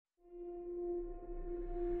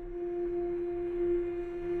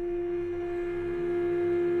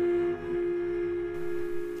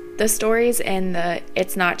The stories in the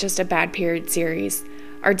It's Not Just a Bad Period series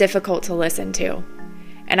are difficult to listen to,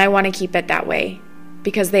 and I want to keep it that way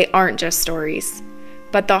because they aren't just stories,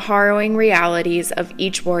 but the harrowing realities of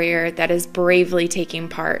each warrior that is bravely taking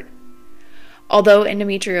part. Although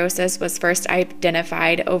endometriosis was first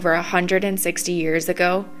identified over 160 years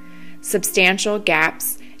ago, substantial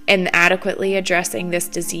gaps in adequately addressing this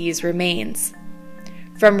disease remains.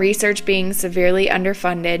 From research being severely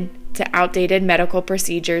underfunded to outdated medical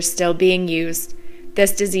procedures still being used,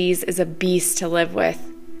 this disease is a beast to live with.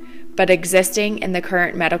 But existing in the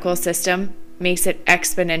current medical system makes it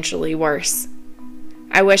exponentially worse.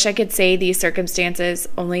 I wish I could say these circumstances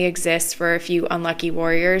only exist for a few unlucky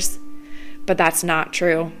warriors, but that's not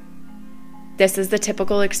true. This is the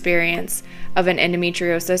typical experience of an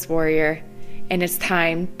endometriosis warrior, and it's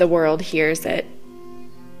time the world hears it.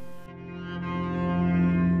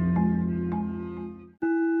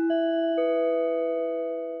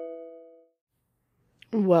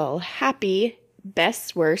 Well, happy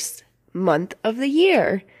best worst month of the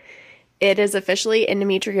year. It is officially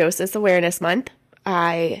Endometriosis Awareness Month.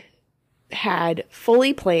 I had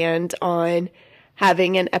fully planned on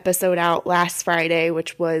having an episode out last Friday,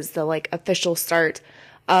 which was the official start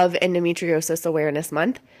of Endometriosis Awareness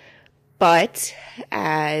Month. But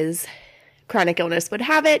as chronic illness would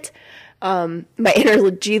have it, my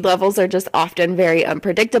energy levels are just often very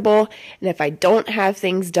unpredictable. And if I don't have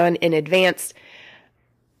things done in advance,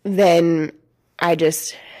 then I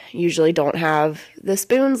just usually don't have the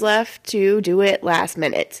spoons left to do it last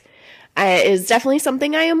minute. It is definitely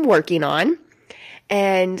something I am working on.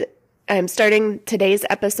 And I'm starting today's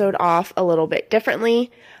episode off a little bit differently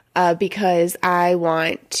because I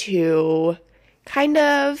want to kind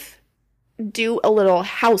of do a little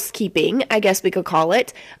housekeeping, I guess we could call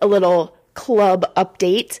it, a little club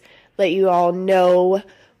update, let you all know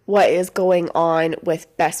what is going on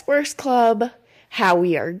with Best Worst Club, how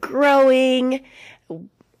we are growing,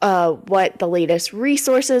 what the latest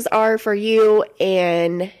resources are for you,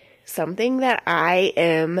 and something that I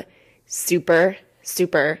am super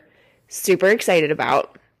excited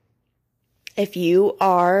about. If you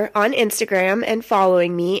are on Instagram and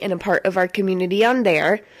following me and a part of our community on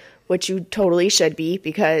there, which you totally should be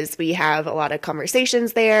because we have a lot of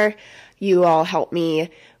conversations there, you all help me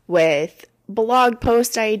with blog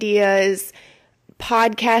post ideas,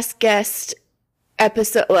 podcast guest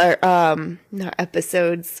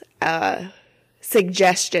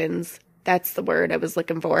suggestions. That's the word I was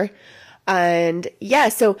looking for. And yeah,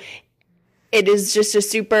 so it is just a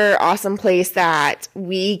super awesome place that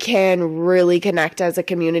we can really connect as a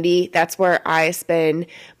community. That's where I spend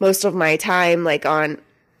most of my time,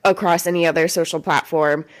 across any other social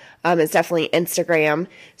platform. It's definitely Instagram.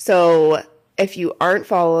 So if you aren't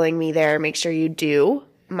following me there, make sure you do.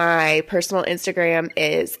 My personal Instagram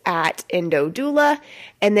is at EndoDoula.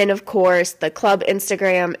 And then, of course, the club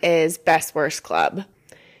Instagram is Best Worst Club.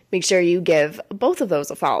 Make sure you give both of those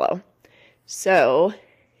a follow. So,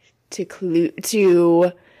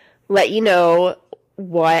 to let you know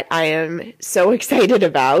what I am so excited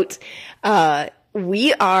about,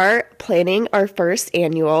 we are planning our first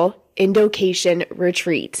annual Endocation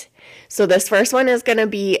retreat. So this first one is going to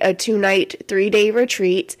be a 2-night, 3-day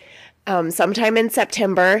retreat sometime in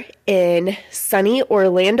September in sunny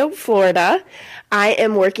Orlando, Florida. I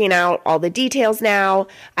am working out all the details now.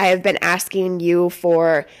 I have been asking you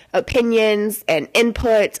for opinions and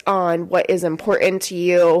input on what is important to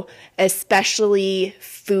you, especially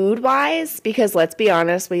food-wise, because let's be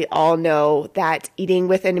honest, we all know that eating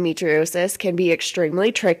with endometriosis can be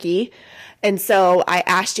extremely tricky. And so I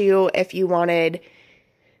asked you if you wanted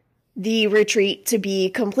the retreat to be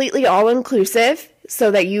completely all-inclusive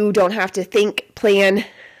so that you don't have to plan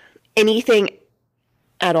anything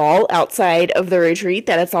at all outside of the retreat,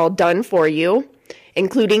 that it's all done for you,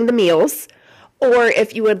 including the meals, or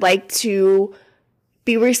if you would like to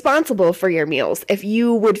be responsible for your meals, if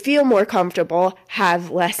you would feel more comfortable, have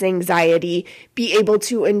less anxiety, be able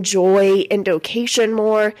to enjoy endocation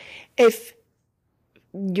more, if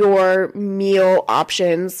your meal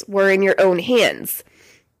options were in your own hands.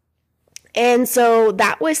 And so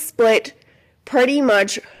that was split pretty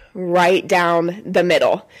much right down the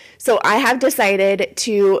middle. So I have decided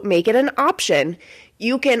to make it an option.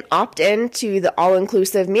 You can opt in to the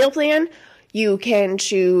all-inclusive meal plan. You can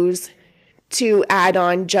choose to add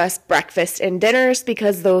on just breakfast and dinners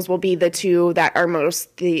because those will be the two that are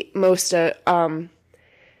most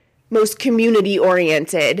community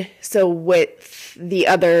oriented. So with the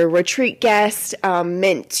other retreat guests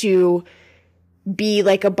meant to be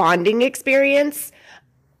like a bonding experience,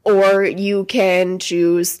 or you can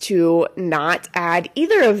choose to not add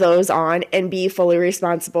either of those on and be fully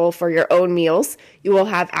responsible for your own meals. You will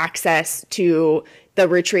have access to the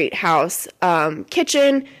retreat house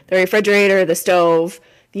kitchen, the refrigerator, the stove,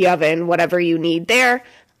 the oven, whatever you need there.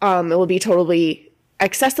 It will be totally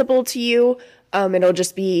accessible to you. It'll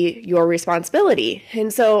just be your responsibility.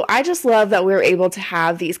 And so I just love that we're able to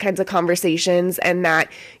have these kinds of conversations and that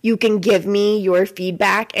you can give me your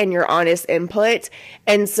feedback and your honest input.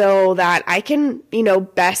 And so that I can,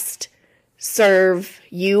 best serve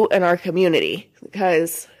you and our community,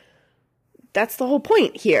 because that's the whole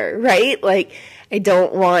point here, right? Like, I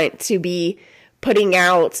don't want to be putting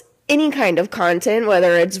out any kind of content,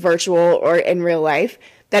 whether it's virtual or in real life,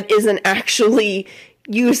 that isn't actually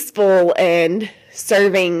useful and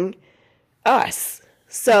serving us.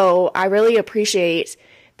 So I really appreciate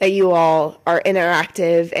that you all are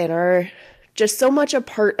interactive and are just so much a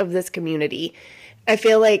part of this community. I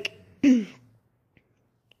feel like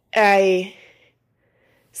I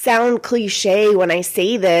sound cliche when I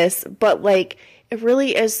say this, but like, it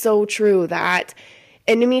really is so true that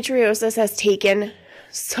endometriosis has taken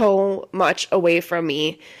so much away from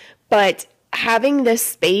me. But having this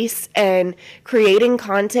space and creating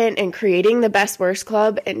content and creating the Best Worst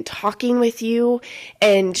Club and talking with you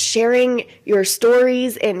and sharing your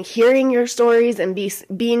stories and hearing your stories and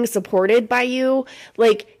being supported by you,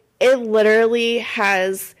 like, it literally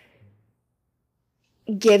has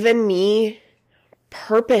given me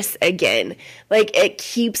purpose again. Like, it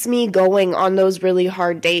keeps me going on those really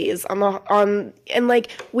hard days and like,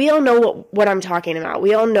 we all know what I'm talking about.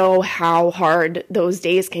 We all know how hard those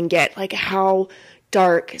days can get, like how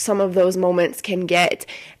dark some of those moments can get.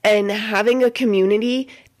 And having a community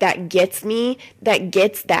that gets me, that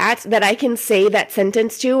gets that I can say that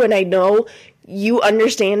sentence to, and I know you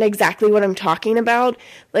understand exactly what I'm talking about,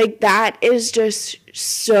 like, that is just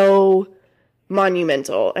so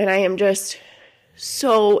monumental. And I am just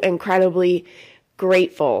so incredibly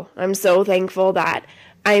grateful. I'm so thankful that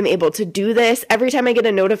I'm able to do this. Every time I get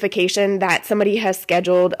a notification that somebody has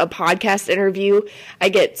scheduled a podcast interview, I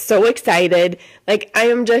get so excited. Like,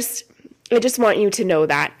 I just want you to know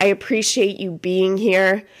that. I appreciate you being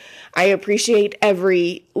here. I appreciate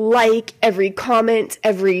every like, every comment,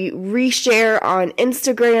 every reshare on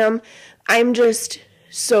Instagram. I'm just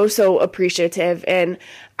so appreciative, and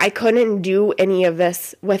I couldn't do any of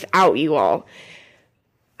this without you all.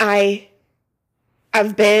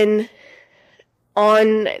 I've been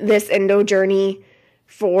on this endo journey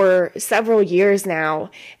for several years now,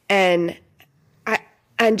 and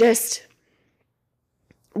I'm just,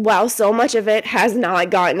 while so much of it has not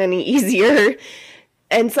gotten any easier,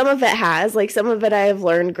 and some of it has, like, some of it I have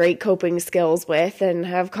learned great coping skills with and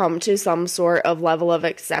have come to some sort of level of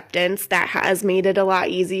acceptance that has made it a lot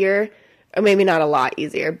easier, or maybe not a lot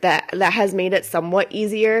easier, that has made it somewhat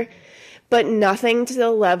easier. But nothing to the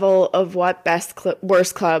level of what Best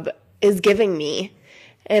Worst Club is giving me.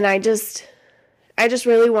 And I just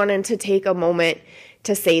really wanted to take a moment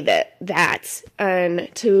to say that and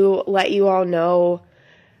to let you all know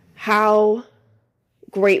how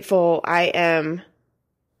grateful I am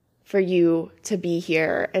for you to be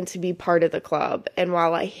here and to be part of the club. And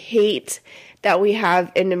while I hate that we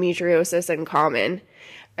have endometriosis in common,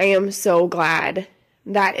 I am so glad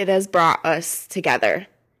that it has brought us together.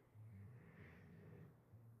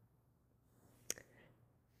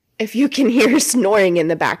 If you can hear snoring in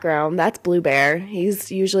the background, that's Blue Bear.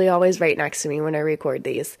 He's usually always right next to me when I record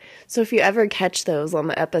these. So if you ever catch those on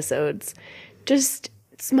the episodes, just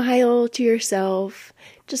smile to yourself,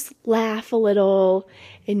 just laugh a little,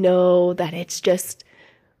 and know that it's just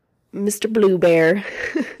Mr. Blue Bear.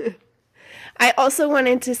 I also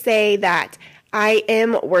wanted to say that I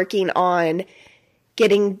am working on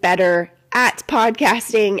getting better at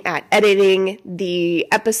podcasting, at editing the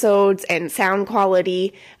episodes and sound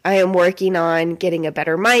quality. I am working on getting a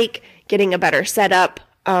better mic, getting a better setup,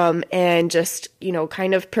 and just,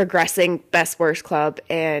 kind of progressing Best Worst Club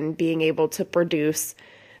and being able to produce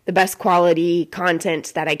the best quality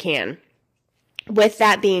content that I can. With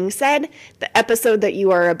that being said, the episode that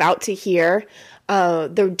you are about to hear,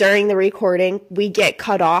 during the recording, we get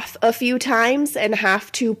cut off a few times and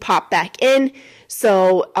have to pop back in.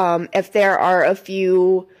 So if there are a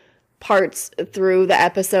few parts through the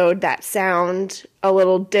episode that sound a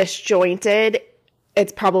little disjointed,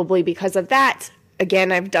 it's probably because of that.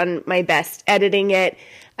 Again, I've done my best editing it.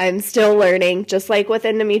 I'm still learning. Just like with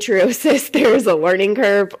endometriosis, there's a learning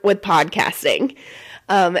curve with podcasting.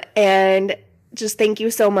 And just thank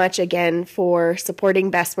you so much again for supporting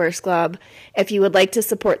Best Worst Club. If you would like to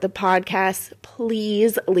support the podcast,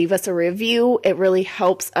 please leave us a review. It really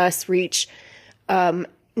helps us reach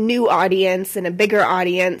new audience and a bigger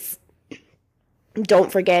audience,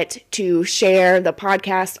 don't forget to share the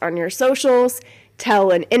podcast on your socials,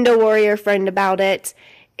 tell an Endo Warrior friend about it,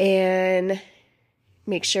 and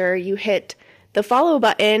make sure you hit the follow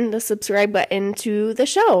button, the subscribe button to the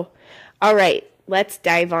show. All right, let's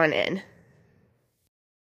dive on in.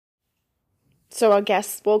 So I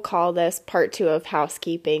guess we'll call this part 2 of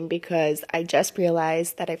housekeeping, because I just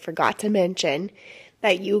realized that I forgot to mention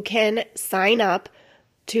that you can sign up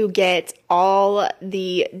to get all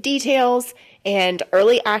the details and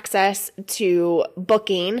early access to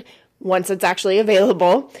booking once it's actually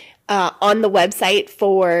available on the website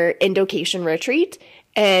for Endocation Retreat.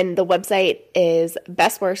 And the website is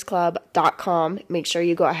bestworstclub.com. Make sure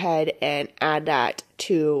you go ahead and add that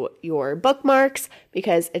to your bookmarks,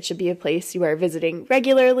 because it should be a place you are visiting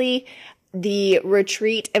regularly. The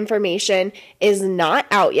retreat information is not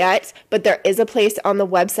out yet, but there is a place on the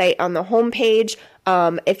website on the homepage.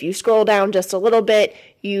 If you scroll down just a little bit,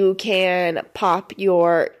 you can pop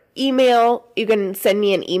your email. You can send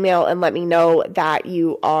me an email and let me know that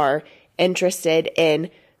you are interested in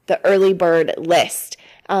the early bird list.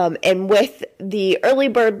 And with the early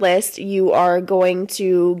bird list, you are going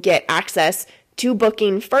to get access to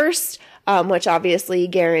booking first, which obviously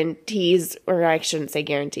guarantees, or I shouldn't say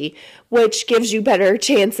guarantee, which gives you better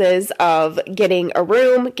chances of getting a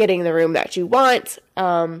room, getting the room that you want.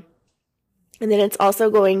 And then it's also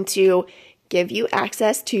going to give you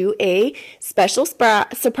access to a special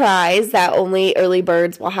surprise that only early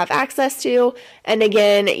birds will have access to. And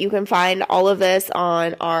again, you can find all of this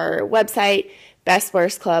on our website,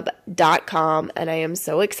 bestworstclub.com. And I am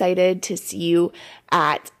so excited to see you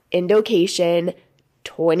at Endocation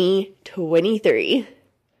 2023.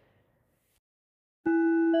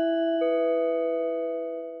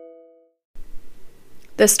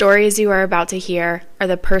 The stories you are about to hear are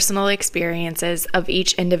the personal experiences of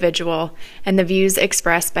each individual, and the views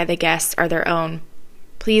expressed by the guests are their own.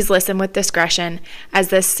 Please listen with discretion, as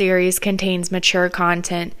this series contains mature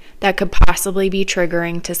content that could possibly be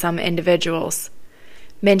triggering to some individuals.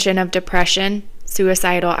 Mention of depression,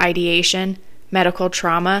 suicidal ideation, medical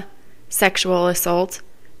trauma, sexual assault,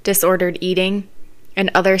 disordered eating,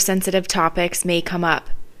 and other sensitive topics may come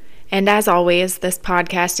up. And as always, this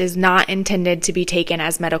podcast is not intended to be taken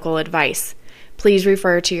as medical advice. Please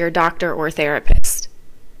refer to your doctor or therapist.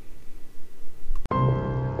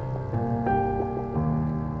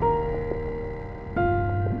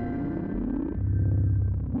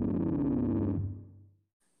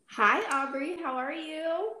 Hi, Aubrey. How are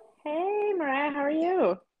you? Hey, Mariah. How are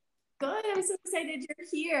you? Good. I'm so excited you're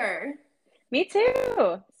here. Me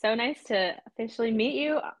too. So nice to officially meet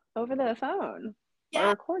you over the phone. Yeah.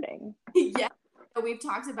 Or recording. Yeah. We've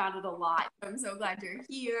talked about it a lot. I'm so glad you're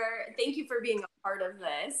here. Thank you for being a part of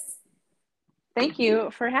this. Thank you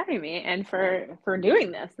for having me and for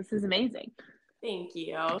doing this. This is amazing. Thank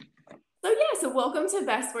you. So welcome to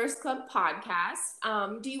Best Worst Club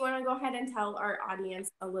podcast. Do you want to go ahead and tell our audience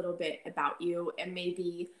a little bit about you and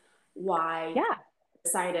maybe why you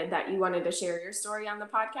decided that you wanted to share your story on the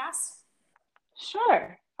podcast?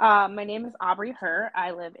 Sure. My name is Aubrey Herr.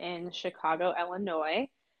 I live in Chicago, Illinois.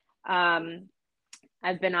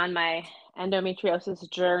 I've been on my endometriosis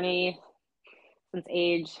journey since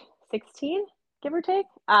age 16, give or take.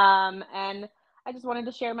 And I just wanted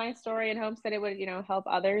to share my story in hopes that it would, help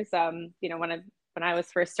others. When I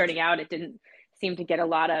was first starting out, it didn't seem to get a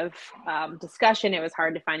lot of discussion. It was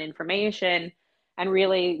hard to find information, and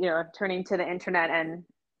really, turning to the internet and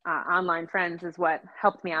online friends is what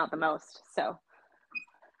helped me out the most. So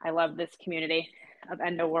I love this community of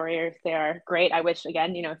Endo Warriors. They are great. I wish,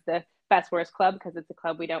 again, it's the Best Worst Club, because it's a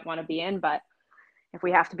club we don't want to be in, but if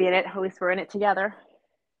we have to be in it, at least we're in it together.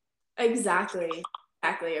 Exactly.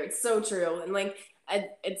 It's so true. And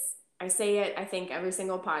I say it, I think, every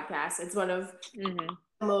single podcast. It's one of the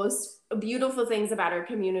most beautiful things about our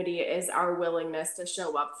community is our willingness to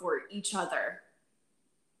show up for each other.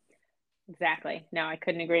 Exactly. No, I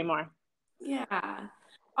couldn't agree more. Yeah.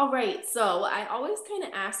 All right. So I always kind of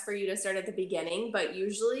ask for you to start at the beginning, but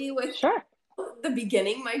usually with the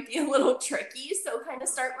beginning might be a little tricky. So kind of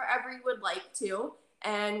start wherever you would like to.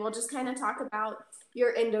 And we'll just kind of talk about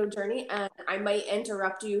your endo journey. And I might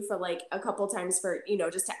interrupt you for like a couple times for,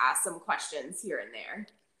 just to ask some questions here and there.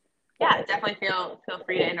 Yeah, definitely feel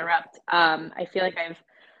free to interrupt. I feel like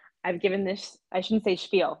I've given this, I shouldn't say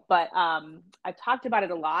spiel, but I've talked about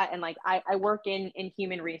it a lot. And I work in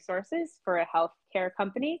human resources for a healthcare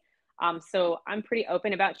company. So I'm pretty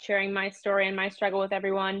open about sharing my story and my struggle with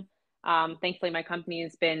everyone. Thankfully, my company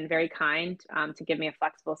has been very kind to give me a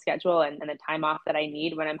flexible schedule and the time off that I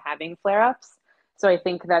need when I'm having flare-ups. So I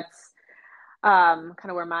think that's kind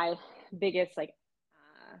of where my biggest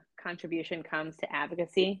contribution comes to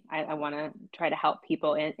advocacy. I want to try to help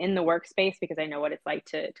people in the workspace because I know what it's like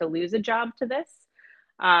to lose a job to this.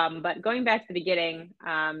 But going back to the beginning,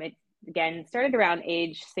 it again started around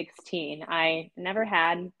age 16. I never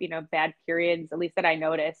had, bad periods, at least that I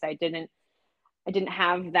noticed. I didn't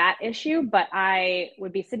have that issue, but I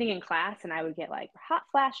would be sitting in class and I would get like hot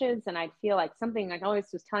flashes and I'd feel like something, like I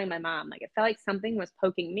always was telling my mom, like it felt like something was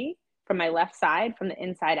poking me from my left side, from the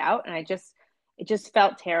inside out. And it just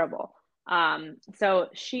felt terrible. So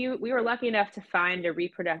we were lucky enough to find a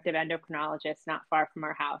reproductive endocrinologist not far from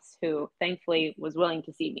our house who thankfully was willing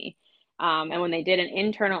to see me. And when they did an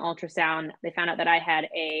internal ultrasound, they found out that I had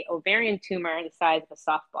a ovarian tumor the size of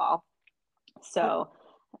a softball. So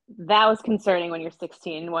that was concerning when you're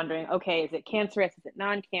 16, wondering, okay, is it cancerous? Is it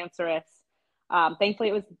non-cancerous? Thankfully,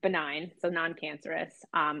 it was benign, so non-cancerous.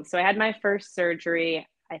 So I had my first surgery,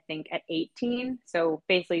 I think, at 18. So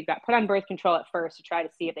basically, got put on birth control at first to try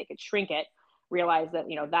to see if they could shrink it. Realized that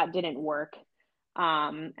that didn't work.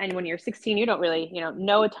 And when you're 16, you don't really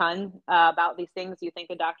know a ton about these things. You think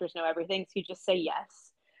the doctors know everything, so you just say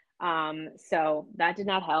yes. So that did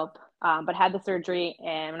not help. But had the surgery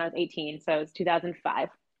and when I was 18, so it was 2005.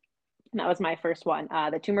 And that was my first one.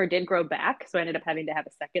 The tumor did grow back, so I ended up having to have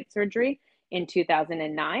a second surgery in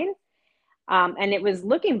 2009. And it was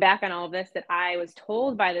looking back on all of this that I was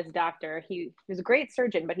told by this doctor, he was a great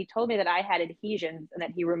surgeon, but he told me that I had adhesions and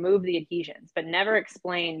that he removed the adhesions, but never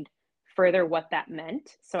explained further what that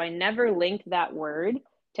meant. So I never linked that word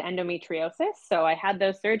to endometriosis. So I had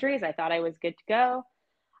those surgeries. I thought I was good to go.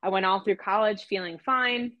 I went all through college feeling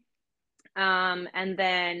fine. And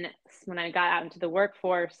then when I got out into the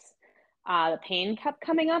workforce, the pain kept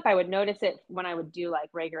coming up. I would notice it when I would do like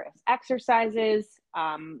rigorous exercises,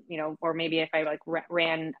 or maybe if I like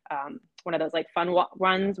ran one of those like fun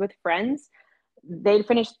runs with friends. They'd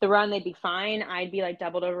finish the run, they'd be fine. I'd be like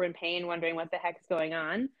doubled over in pain, wondering what the heck's going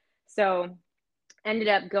on. So ended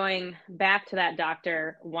up going back to that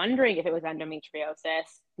doctor, wondering if it was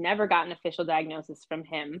endometriosis. Never got an official diagnosis from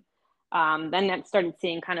him. Then I started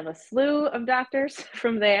seeing kind of a slew of doctors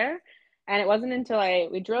from there. And it wasn't until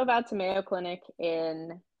we drove out to Mayo Clinic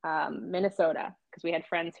in Minnesota, because we had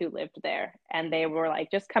friends who lived there. And they were like,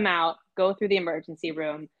 just come out, go through the emergency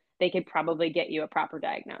room. They could probably get you a proper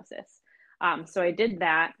diagnosis. So I did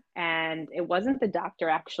that. And it wasn't the doctor,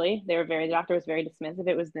 actually. The doctor was very dismissive.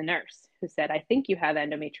 It was the nurse who said, I think you have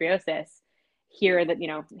endometriosis. Here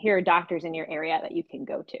are doctors in your area that you can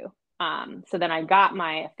go to. So then I got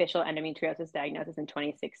my official endometriosis diagnosis in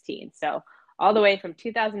 2016. So all the way from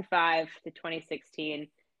 2005 to 2016,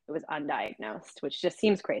 it was undiagnosed, which just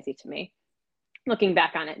seems crazy to me, looking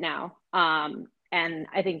back on it now. And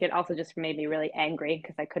I think it also just made me really angry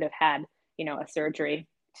because I could have had, a surgery.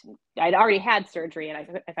 I'd already had surgery, and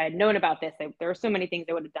if I had known about this, there were so many things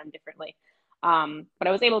I would have done differently. But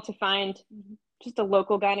I was able to find just a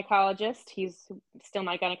local gynecologist. He's still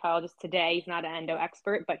my gynecologist today. He's not an endo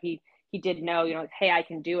expert, but he did know, hey, I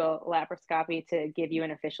can do a laparoscopy to give you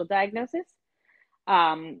an official diagnosis.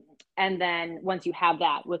 And then once you have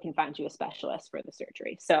that, we can find you a specialist for the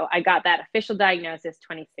surgery. So I got that official diagnosis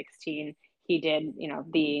 2016. He did,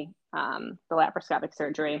 the laparoscopic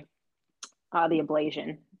surgery, the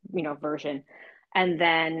ablation, version. And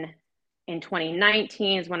then in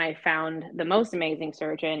 2019 is when I found the most amazing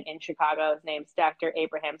surgeon in Chicago. His name's Dr.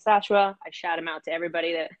 Abraham Sashwa. I shout him out to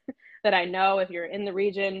everybody that I know. If you're in the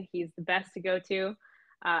region, he's the best to go to.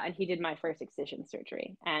 And he did my first excision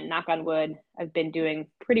surgery. And knock on wood, I've been doing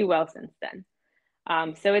pretty well since then.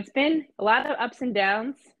 So it's been a lot of ups and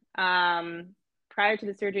downs. Prior to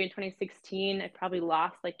the surgery in 2016, I probably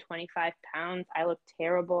lost like 25 pounds. I looked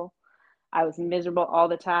terrible. I was miserable all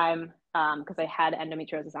the time because I had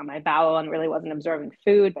endometriosis on my bowel and really wasn't absorbing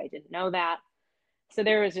food, but I didn't know that. So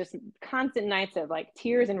there was just constant nights of like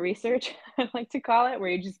tears and research, I like to call it, where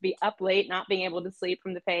you'd just be up late, not being able to sleep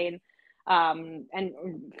from the pain, and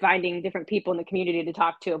finding different people in the community to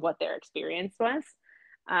talk to of what their experience was.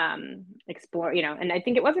 Explore, and I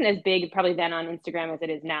think it wasn't as big probably then on Instagram as it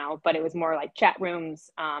is now, but it was more like chat rooms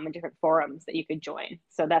and different forums that you could join.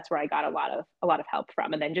 So that's where I got a lot of help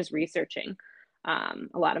from, and then just researching a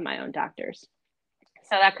lot of my own doctors.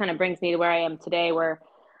 So that kind of brings me to where I am today, where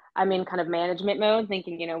I'm in kind of management mode,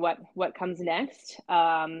 thinking, what comes next?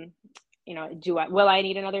 Will I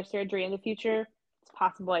need another surgery in the future? It's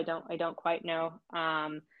possible. I don't quite know.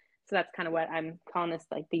 So that's kind of what I'm calling this,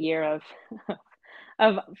 like the year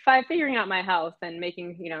of figuring out my health and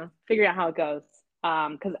figuring out how it goes.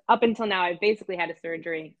 Because up until now, I've basically had a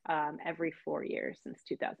surgery every 4 years since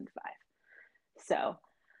 2005. So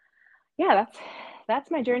yeah,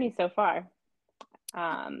 that's my journey so far.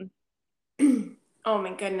 Um, Oh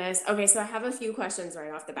my goodness. Okay, so I have a few questions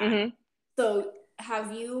right off the bat. mhm. So,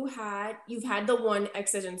 you've had the one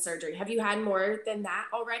excision surgery. Have you had more than that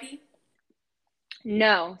already?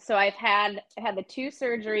 No, so I had the two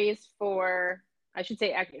surgeries for, I should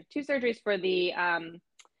say actually two surgeries for the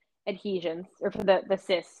adhesions, or for the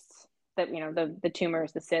cysts, that the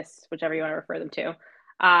tumors, the cysts, whichever you want to refer them to.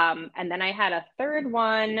 And then I had a third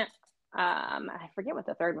one. I forget what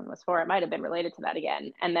the third one was for. It might have been related to that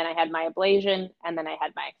again. And then I had my ablation, and then I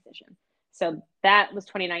had my excision. So that was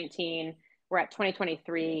 2019. We're at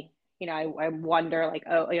 2023. I wonder, like,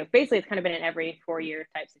 oh, basically it's kind of been an every 4 year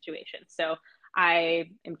type situation. So I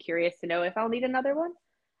am curious to know if I'll need another one.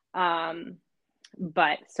 Um,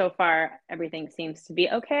 but so far everything seems to be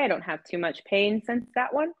okay. I don't have too much pain since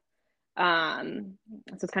that one.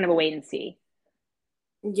 So it's kind of a wait and see.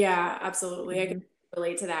 Yeah, absolutely. I can Mm-hmm.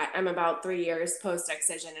 relate to that. I'm about 3 years post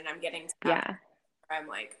excision, and I'm getting to that point Yeah. where I'm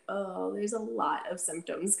like, oh, there's a lot of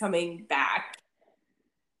symptoms coming back.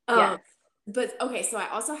 Um, Yes. but okay, so I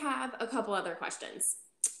also have a couple other questions.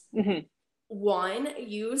 Mm-hmm. One,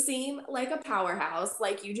 you seem like a powerhouse.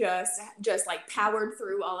 Like you just like powered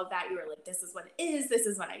through all of that. You were like, this is what it is, this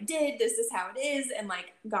is what I did, this is how it is, and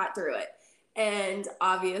like got through it. And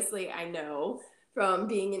obviously I know from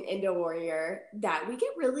being an Indo warrior that we get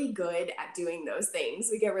really good at doing those things.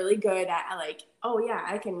 We get really good at like, oh yeah,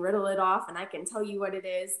 I can riddle it off and I can tell you what it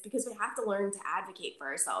is, because we have to learn to advocate for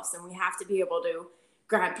ourselves, and we have to be able to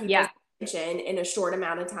grab people's Yeah. attention in a short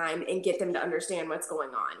amount of time and get them to understand what's going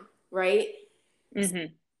on, right?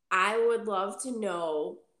 Mm-hmm. I would love to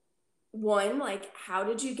know, one, like, how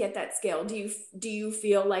did you get that skill? Do you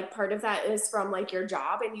feel like part of that is from like your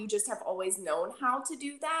job and you just have always known how to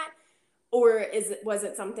do that, or was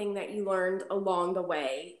it something that you learned along the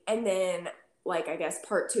way? And then, like, I guess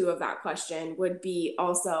part two of that question would be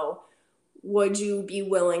also, would you be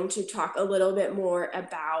willing to talk a little bit more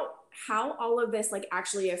about how all of this like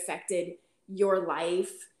actually affected your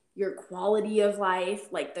life, your quality of life,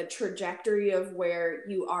 like the trajectory of where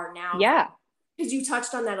you are now? Yeah. Because you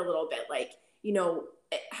touched on that a little bit, like,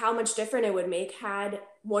 how much different it would make had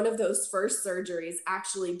one of those first surgeries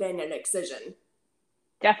actually been an excision.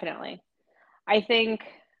 Definitely. I think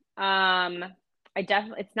I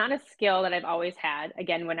definitely, it's not a skill that I've always had.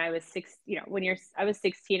 Again, when I was I was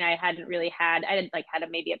 16, I had like had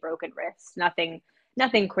maybe a broken wrist,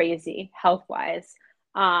 nothing crazy health wise.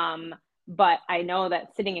 Um, but I know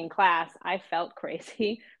that sitting in class, I felt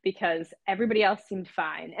crazy because everybody else seemed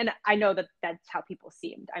fine. And I know that that's how people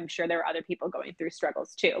seemed. I'm sure there were other people going through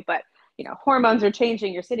struggles too, but hormones are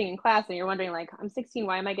changing. You're sitting in class and you're wondering, like, I'm 16,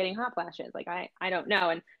 why am I getting hot flashes? Like, I don't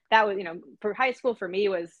know. And that was, for high school for me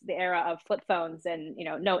was the era of flip phones and,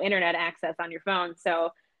 no internet access on your phone.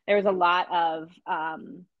 So there was a lot of,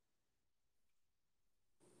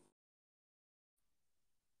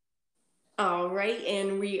 All right,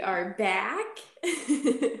 and we are back.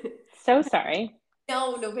 so sorry.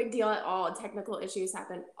 No, no big deal at all. Technical issues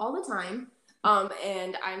happen all the time.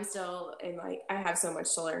 And I'm still in, like, I have so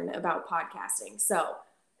much to learn about podcasting. So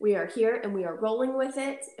we are here and we are rolling with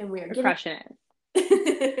it, and we are We're getting crushing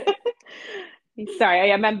it.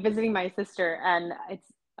 Sorry, I'm visiting my sister, and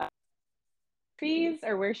it's trees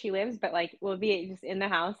or where she lives, but like we'll be just in the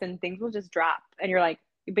house and things will just drop, and you're like,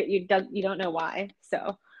 but you don't know why.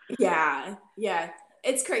 So Yeah, yeah.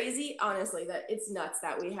 It's crazy, honestly, that it's nuts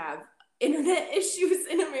that we have internet issues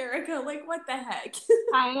in America. Like, what the heck?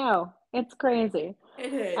 I know it's crazy.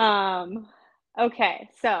 It is. Um, okay,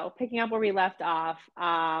 so picking up where we left off,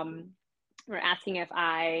 we're asking if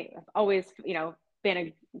I've always, been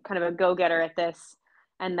a kind of a go-getter at this,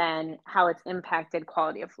 and then how it's impacted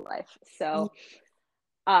quality of life. So,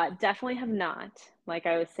 definitely have not. Like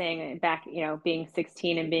I was saying, back, being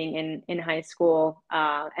 16 and being in high school,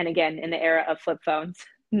 and again in the era of flip phones,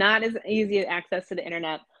 not as easy access to the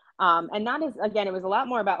internet. And not as, again, it was a lot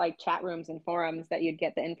more about like chat rooms and forums that you'd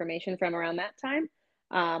get the information from around that time,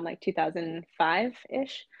 like 2005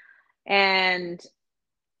 ish. And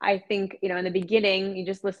I think, in the beginning, you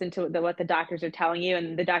just listen to what the doctors are telling you.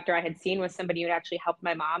 And the doctor I had seen was somebody who had actually helped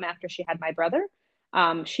my mom after she had my brother.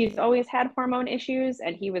 She's always had hormone issues,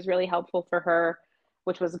 and he was really helpful for her,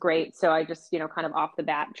 which was great. So I just, kind of off the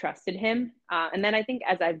bat trusted him. And then I think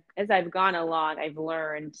as I've gone along, I've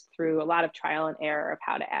learned through a lot of trial and error of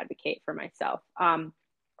how to advocate for myself. And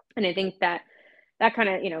I think that kind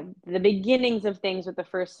of, the beginnings of things with the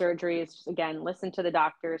first surgery is just, again, listen to the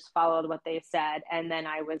doctors, followed what they said. And then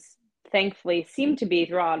I was thankfully seemed to be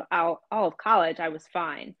throughout all of college, I was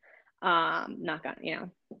fine. Knock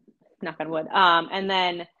on wood. And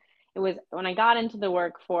then it was when I got into the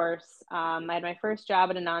workforce, I had my first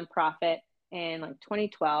job at a nonprofit. in like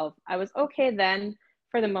 2012. I was okay then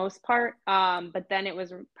for the most part. But then it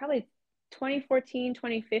was probably 2014,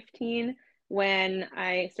 2015 when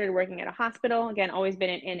I started working at a hospital. Again, always been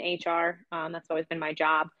in HR. That's always been my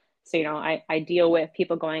job. So, I deal with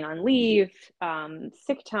people going on leave,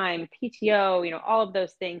 sick time, PTO, all of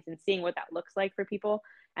those things, and seeing what that looks like for people.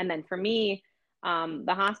 And then for me,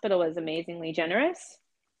 the hospital was amazingly generous.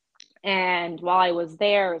 And while I was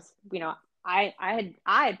there, I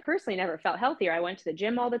had personally never felt healthier. I went to the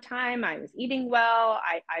gym all the time. I was eating well.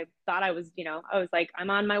 I thought I was, I was like, I'm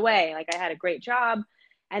on my way. Like I had a great job.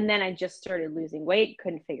 And then I just started losing weight,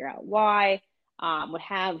 couldn't figure out why. Would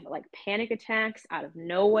have like panic attacks out of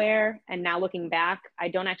nowhere. And now looking back, I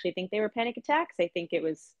don't actually think they were panic attacks. I think it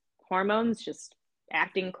was hormones just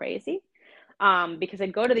acting crazy. Because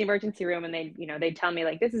I'd go to the emergency room and they'd tell me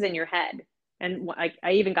like, this is in your head. And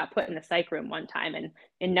I even got put in the psych room one time, and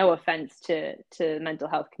in no offense to the mental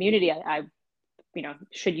health community, I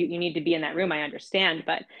should you need to be in that room, I understand,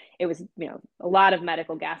 but it was, a lot of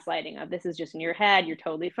medical gaslighting of this is just in your head, you're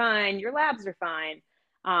totally fine, your labs are fine,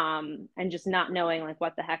 and just not knowing like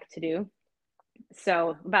what the heck to do.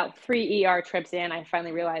 So about 3 ER trips in, I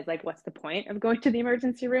finally realized like, what's the point of going to the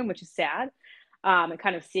emergency room, which is sad, and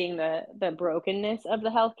kind of seeing the brokenness of the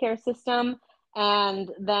healthcare system. And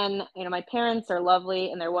then, my parents are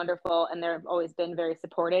lovely and they're wonderful and they've always been very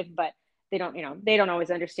supportive, but they don't always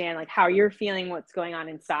understand like how you're feeling, what's going on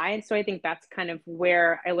inside. So I think that's kind of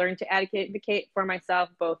where I learned to advocate for myself,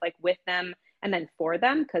 both like with them and then for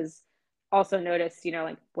them. Cause also notice,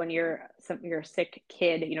 like when you're a sick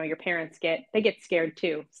kid, your parents get scared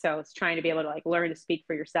too. So it's trying to be able to like learn to speak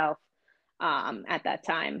for yourself, at that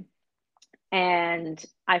time. And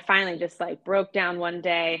I finally just like broke down one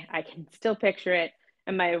day. I can still picture it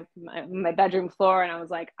in my bedroom floor. And I was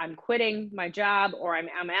like, I'm quitting my job, or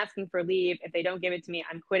I'm asking for leave. If they don't give it to me,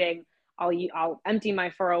 I'm quitting. I'll empty my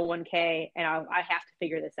 401k and I have to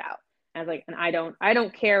figure this out. And I was like, and I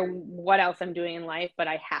don't care what else I'm doing in life, but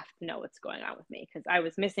I have to know what's going on with me, because I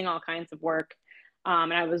was missing all kinds of work.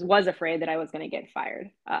 And I was afraid that I was going to get fired.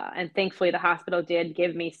 And thankfully the hospital did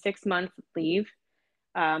give me 6 months leave,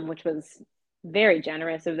 which was very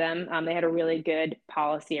generous of them. They had a really good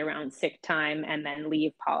policy around sick time and then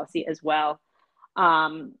leave policy as well.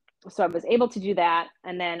 So I was able to do that.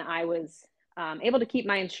 And then I was able to keep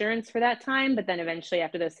my insurance for that time. But then eventually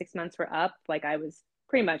after those 6 months were up, like I was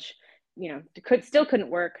pretty much, still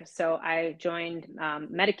couldn't work. So I joined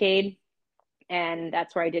Medicaid. And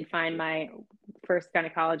that's where I did find my first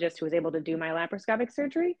gynecologist who was able to do my laparoscopic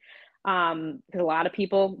surgery. Because a lot of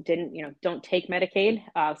people don't take Medicaid.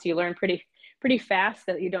 So you learn pretty fast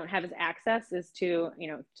that you don't have as access as to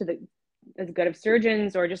as good of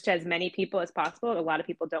surgeons or just to as many people as possible. A lot of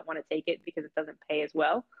people don't want to take it because it doesn't pay as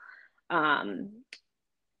well.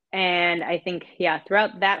 And I think,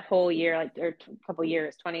 throughout that whole year, or a couple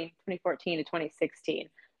years, 2014 to 2016,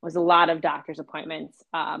 was a lot of doctor's appointments,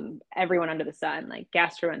 everyone under the sun, like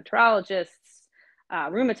gastroenterologists,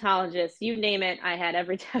 rheumatologists, you name it. I had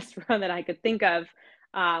every test run that I could think of,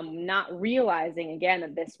 not realizing again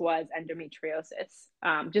that this was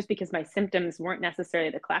endometriosis, just because my symptoms weren't necessarily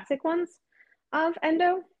the classic ones of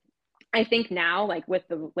endo. I think now, like with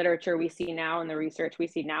the literature we see now and the research we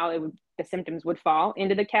see now, the symptoms would fall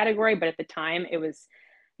into the category. But at the time it was,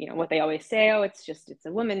 what they always say, oh, it's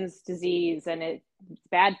a woman's disease and it's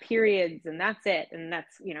bad periods and that's it. And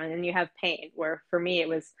that's, and then you have pain, where for me, it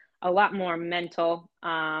was a lot more mental.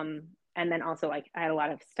 And then also like I had a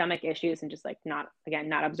lot of stomach issues and just like not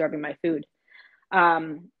absorbing my food.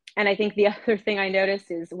 And I think the other thing I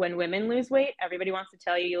noticed is when women lose weight, everybody wants to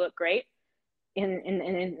tell you look great. On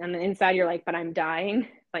the inside, you're like, but I'm dying.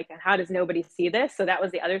 Like, how does nobody see this? So that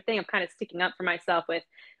was the other thing. I'm kind of sticking up for myself with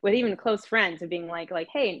even close friends, of being like,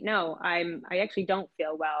 hey, no, I actually don't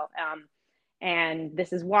feel well. And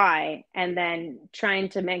this is why. And then trying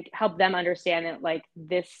to help them understand that like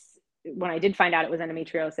this, when I did find out it was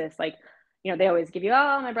endometriosis, like, they always give you,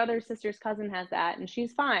 oh, my brother's sister's cousin has that and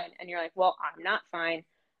she's fine. And you're like, well, I'm not fine.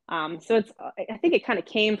 So I think it kind of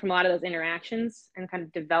came from a lot of those interactions and kind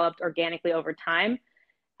of developed organically over time.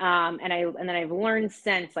 And then I've learned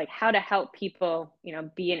since like how to help people,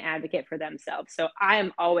 be an advocate for themselves. So I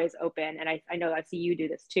am always open. And I know I see you do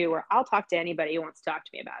this too, where I'll talk to anybody who wants to talk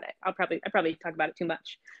to me about it. I probably talk about it too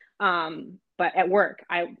much. But at work,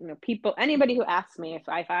 anybody who asks me if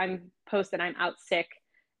I'm posted, I'm out sick,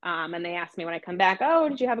 and they ask me when I come back, oh,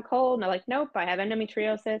 did you have a cold? And I'm like, nope, I have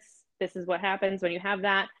endometriosis. This is what happens when you have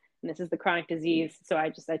that. And this is the chronic disease. So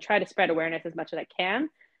I try to spread awareness as much as I can.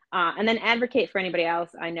 And then advocate for anybody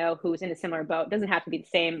else I know who's in a similar boat. It doesn't have to be the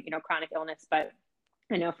same, chronic illness, but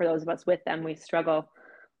I know for those of us with them, we struggle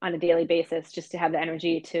on a daily basis just to have the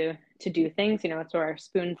energy to do things. It's where our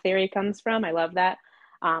spoon theory comes from. I love that.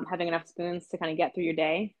 Having enough spoons to kind of get through your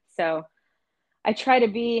day. So I try to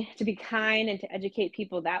be kind and to educate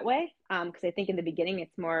people that way. Because I think in the beginning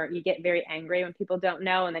it's more, you get very angry when people don't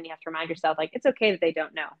know, and then you have to remind yourself, like, it's okay that they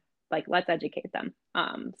don't know. Like, let's educate them.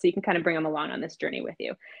 So you can kind of bring them along on this journey with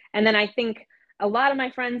you. And then I think a lot of my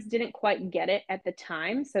friends didn't quite get it at the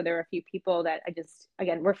time. So there were a few people that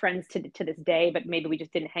again, we're friends to this day, but maybe we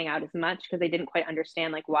just didn't hang out as much because they didn't quite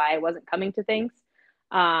understand like why I wasn't coming to things.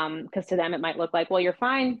 Because to them it might look like, well, you're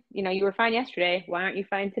fine. You were fine yesterday. Why aren't you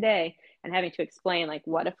fine today? And having to explain like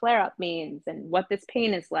what a flare up means and what this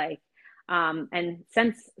pain is like. And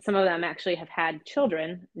since some of them actually have had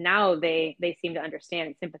children, now they seem to understand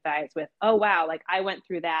and sympathize with, oh, wow, like I went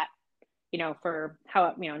through that, for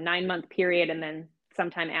 9-month period and then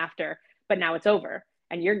sometime after, but now it's over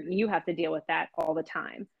and you have to deal with that all the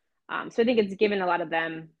time. So I think it's given a lot of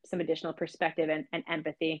them some additional perspective and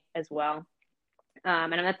empathy as well.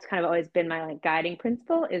 And that's kind of always been my like guiding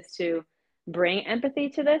principle, is to bring empathy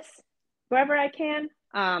to this wherever I can.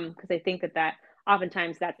 Because I think that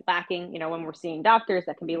oftentimes that's lacking, when we're seeing doctors,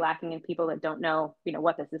 that can be lacking in people that don't know,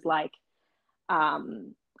 what this is like.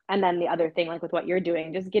 And then the other thing, like with what you're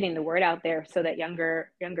doing, just getting the word out there so that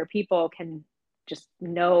younger people can just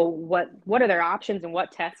know what are their options and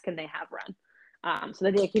what tests can they have run, so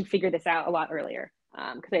that they can figure this out a lot earlier.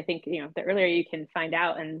 Because I think, the earlier you can find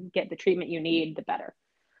out and get the treatment you need, the better.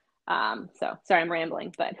 So sorry, I'm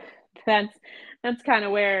rambling, but that's kind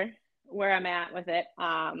of where I'm at with it.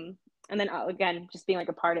 And then again, just being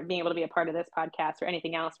being able to be a part of this podcast or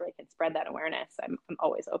anything else where I can spread that awareness. I'm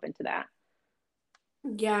always open to that.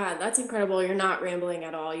 Yeah, that's incredible. You're not rambling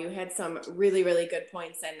at all. You had some really, really good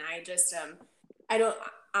points. And I just,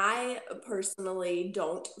 I personally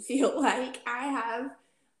don't feel like I have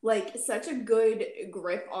like such a good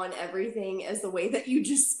grip on everything as the way that you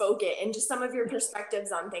just spoke it, and just some of your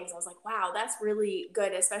perspectives on things. I was like, wow, that's really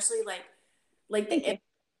good. Especially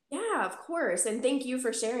yeah, of course. And thank you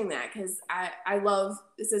for sharing that. Cause I love,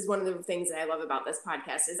 this is one of the things that I love about this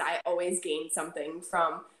podcast, is I always gain something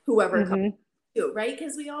from whoever comes to, right?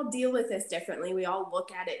 Cause we all deal with this differently. We all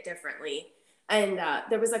look at it differently. And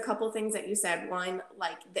there was a couple things that you said. One,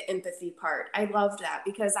 like the empathy part. I loved that,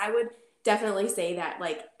 because I would definitely say that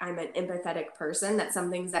like I'm an empathetic person. That's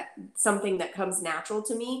something that comes natural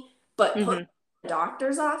to me. But put me in the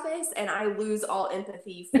doctor's office and I lose all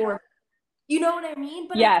empathy for, you know what I mean?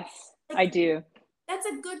 But yes, I do. That's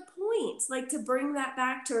a good point. Like to bring that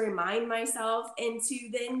back, to remind myself, and to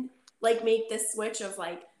then like make this switch of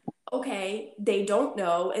like, okay, they don't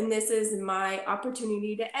know, and this is my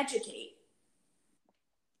opportunity to educate.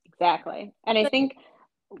 Exactly. And I think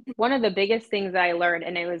one of the biggest things I learned,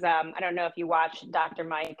 and it was, I don't know if you watch Dr.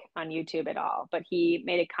 Mike on YouTube at all, but he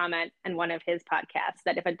made a comment in one of his podcasts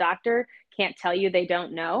that if a doctor can't tell you they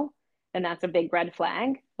don't know, then that's a big red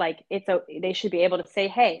flag. Like they should be able to say,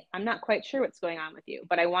 hey, I'm not quite sure what's going on with you,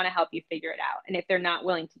 but I want to help you figure it out. And if they're not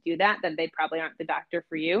willing to do that, then they probably aren't the doctor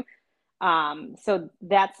for you. So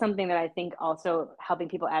that's something that I think also helping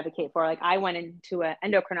people advocate for. Like I went into an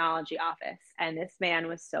endocrinology office and this man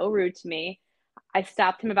was so rude to me. I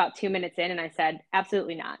stopped him about 2 minutes in and I said,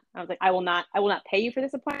 absolutely not. I was like, I will not pay you for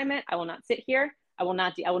this appointment. I will not sit here. I will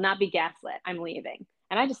not be gaslit. I'm leaving.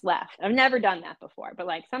 And I just left. I've never done that before, but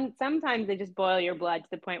like sometimes they just boil your blood to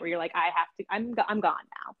the point where you're like, I'm gone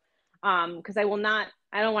now. Cause I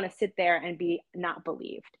don't want to sit there and be not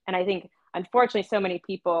believed. And I think unfortunately so many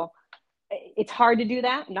people, it's hard to do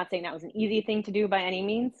that. I'm not saying that was an easy thing to do by any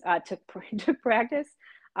means, to practice.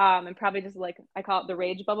 And probably just like, I call it the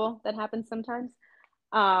rage bubble that happens sometimes.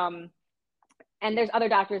 And there's other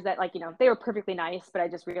doctors that like, they were perfectly nice, but I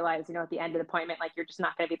just realized, at the end of the appointment, like, you're just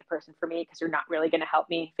not going to be the person for me because you're not really going to help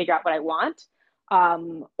me figure out what I want.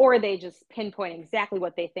 Or they just pinpoint exactly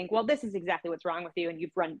what they think. Well, this is exactly what's wrong with you. And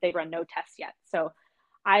they've run no tests yet. So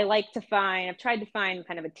I've tried to find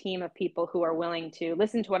kind of a team of people who are willing to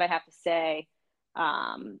listen to what I have to say.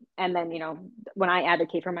 And then, when I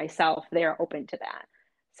advocate for myself, they are open to that.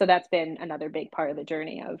 So that's been another big part of the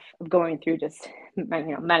journey of going through just,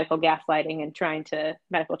 medical gaslighting and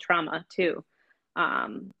medical trauma too.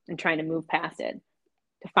 And trying to move past it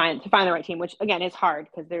to find the right team, which again is hard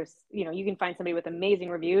because there's, you can find somebody with amazing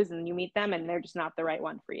reviews and you meet them and they're just not the right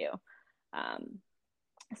one for you.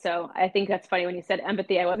 So I think that's funny when you said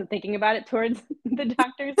empathy. I wasn't thinking about it towards the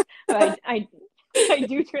doctors, but I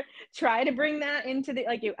do try to bring that into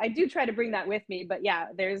I do try to bring that with me. But yeah,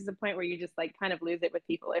 there's a point where you just like kind of lose it with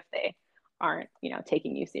people if they aren't,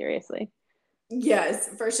 taking you seriously. Yes,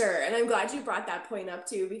 for sure. And I'm glad you brought that point up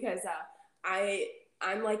too, because I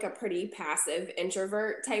I'm like a pretty passive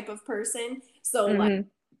introvert type of person. So like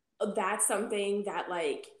Hmm. that's something that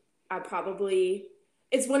like I probably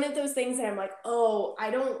it's one of those things that I'm like, oh,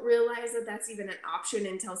 I don't realize that that's even an option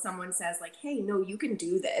until someone says like, hey, no, you can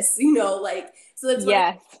do this, like so that's one of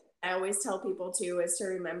Yes. I always tell people too is to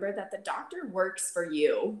remember that the doctor works for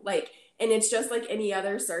you. Like, and it's just like any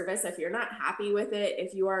other service. If you're not happy with it,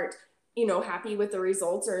 if you aren't, happy with the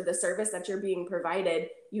results or the service that you're being provided,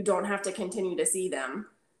 you don't have to continue to see them.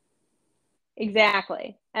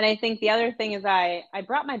 Exactly. And I think the other thing is I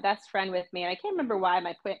brought my best friend with me, and I can't remember why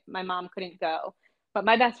my mom couldn't go, but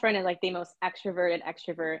my best friend is like the most extroverted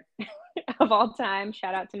extrovert of all time.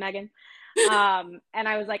 Shout out to Megan. And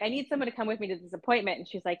I was like, I need someone to come with me to this appointment, and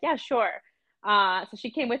she's like, yeah, sure. So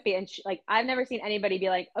she came with me, and like I've never seen anybody be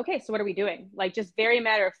like, okay, so what are we doing? Like just very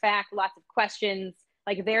matter of fact, lots of questions,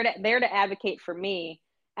 like there to advocate for me.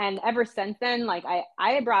 And ever since then, like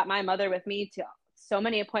I brought my mother with me to so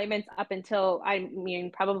many appointments up until I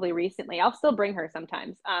mean probably recently. I'll still bring her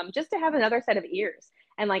sometimes, just to have another set of ears.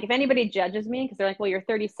 And like if anybody judges me because they're like, well, you're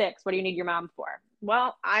 36, what do you need your mom for?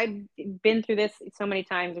 Well, I've been through this so many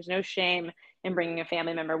times. There's no shame in bringing a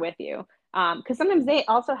family member with you, because sometimes they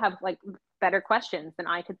also have like better questions than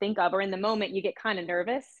I could think of, or in the moment you get kind of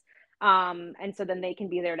nervous. And so then they can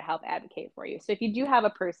be there to help advocate for you. So if you do have a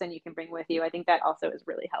person you can bring with you, I think that also is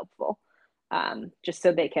really helpful, just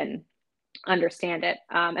so they can understand it.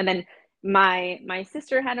 And then my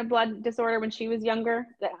sister had a blood disorder when she was younger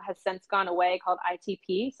that has since gone away, called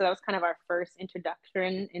ITP. So that was kind of our first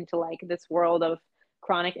introduction into like this world of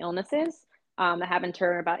chronic illnesses, that happened to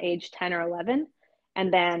her about age 10 or 11.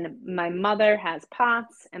 And then my mother has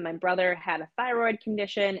POTS, and my brother had a thyroid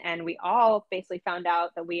condition, and we all basically found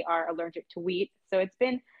out that we are allergic to wheat. So it's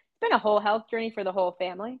been a whole health journey for the whole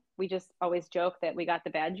family. We just always joke that we got the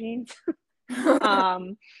bad genes.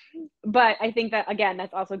 um, but I think that again,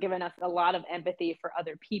 that's also given us a lot of empathy for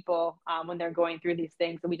other people, when they're going through these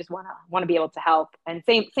things, and we just want to be able to help. And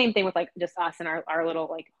same thing with like just us and our little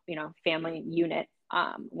like family unit,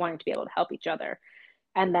 wanting to be able to help each other,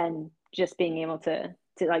 and then just being able to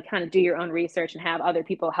like kind of do your own research and have other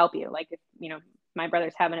people help you. Like if my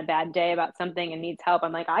brother's having a bad day about something and needs help,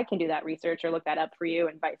 I'm like, I can do that research or look that up for you,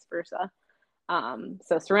 and vice versa.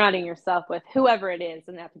 So surrounding yourself with whoever it is,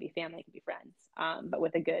 doesn't have to be family, it can be friends, but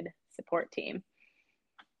with a good support team.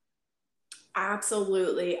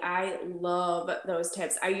 Absolutely. I love those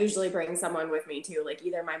tips. I usually bring someone with me too, like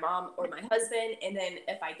either my mom or my husband. And then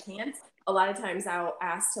if I can't, a lot of times I'll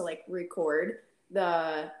ask to like record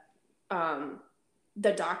the um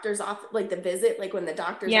the doctor's off like the visit, like when the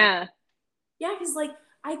doctor's on. Yeah. Yeah, because like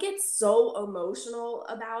I get so emotional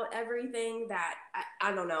about everything that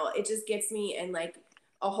I don't know. It just gets me in like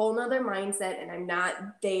a whole nother mindset, and I'm not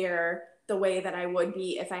there the way that I would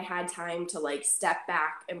be if I had time to like step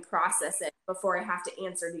back and process it before I have to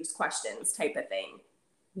answer these questions, type of thing.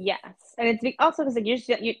 Yes. And it's also because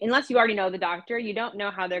like unless you already know the doctor, you don't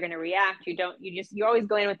know how they're going to react. You always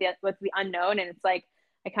go in with the unknown. And it's like,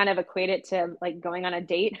 I kind of equate it to like going on a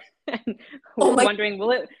date and Oh my, wondering,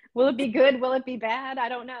 will it be good? Will it be bad? I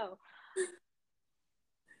don't know.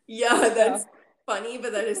 yeah, So that's funny,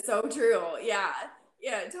 but that is so true. Yeah.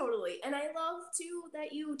 Yeah, totally. And I love too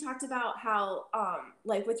that you talked about how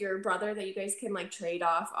like with your brother that you guys can like trade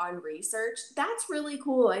off on research. That's really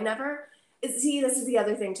cool. I never see this is the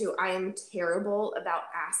other thing too. I am terrible about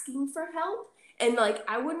asking for help, and like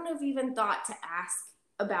I wouldn't have even thought to ask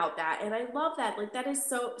about that. And I love that. Like that is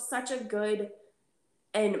such a good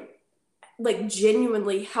and like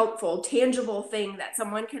genuinely helpful, tangible thing that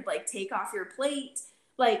someone could like take off your plate.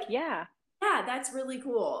 Like, yeah. yeah, that's really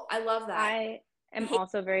cool. I love that. I I am hate,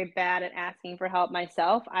 also very bad at asking for help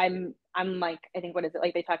myself. I'm like, I think, what is it,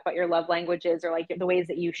 like they talk about your love languages, or like the ways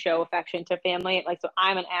that you show affection to family. Like, so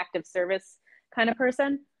I'm an active service kind of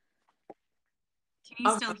person. Can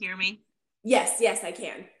you oh, still hear me? yes, yes, I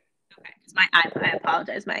can. Okay, because I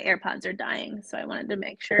apologize. My AirPods are dying, so I wanted to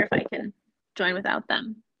make sure if I can join without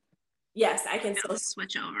them. Yes, I can I'll still.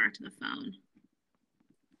 switch over to the phone.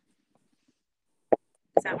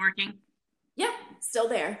 Is that working? Yeah, still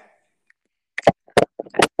there.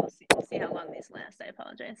 Okay, we'll see how long these last. I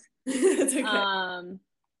apologize. It's okay.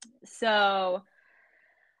 So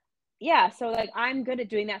yeah, so like I'm good at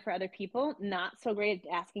doing that for other people, not so great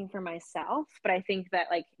at asking for myself. But I think that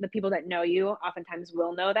like the people that know you oftentimes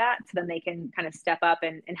will know that, so then they can kind of step up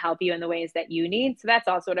and help you in the ways that you need. So that's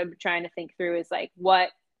also what I'm trying to think through, is like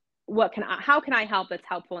how can I help that's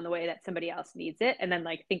helpful in the way that somebody else needs it, and then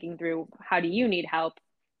like thinking through how do you need help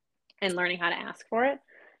and learning how to ask for it.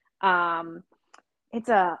 um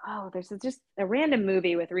there's just a random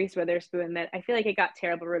movie with Reese Witherspoon that I feel like it got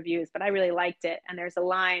terrible reviews, but I really liked it. And there's a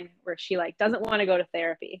line where she like doesn't want to go to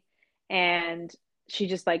therapy, and she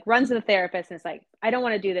just like runs to the therapist and it's like, I don't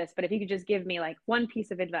want to do this, but if you could just give me like one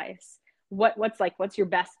piece of advice, what's your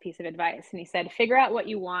best piece of advice? And he said, figure out what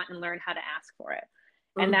you want and learn how to ask for it.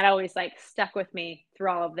 And that always like stuck with me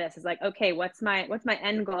through all of this. Is like, okay, what's my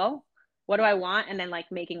end goal? What do I want? And then like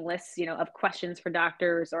making lists, of questions for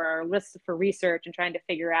doctors or lists for research and trying to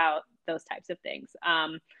figure out those types of things.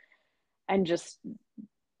 And just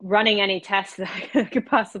running any tests that I could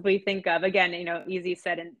possibly think of. Again, easy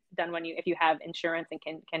said and done if you have insurance and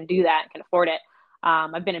can do that, can afford it.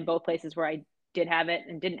 I've been in both places where I did have it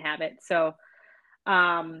and didn't have it. So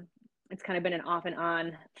it's kind of been an off and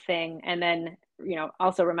on thing. And then,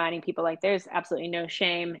 also reminding people like there's absolutely no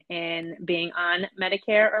shame in being on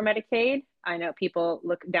Medicare or Medicaid. I know people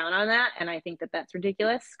look down on that, and I think that that's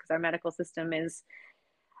ridiculous because our medical system is,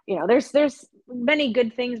 there's many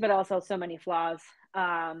good things, but also so many flaws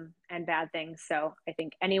and bad things. So I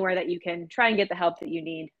think anywhere that you can try and get the help that you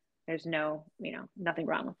need, there's nothing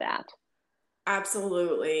wrong with that.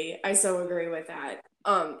 Absolutely. I so agree with that.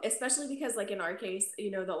 Especially because like in our case, a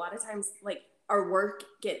lot of times like our work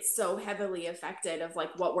gets so heavily affected of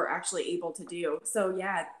like what we're actually able to do. So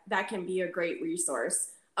yeah, that can be a great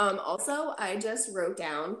resource. Also, I just wrote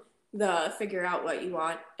down the figure out what you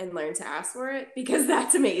want and learn to ask for it because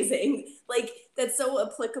that's amazing. Like that's so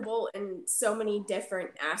applicable in so many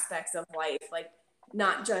different aspects of life. Like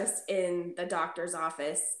not just in the doctor's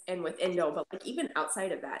office and with endo, but like even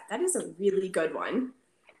outside of that. That is a really good one.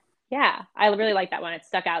 Yeah, I really like that one. It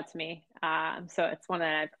stuck out to me. So it's one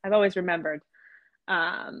that I've always remembered.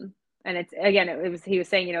 And it's, again, he was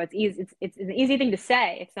saying, it's easy. It's an easy thing to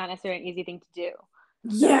say. It's not necessarily an easy thing to do.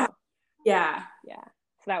 Yeah. So, yeah.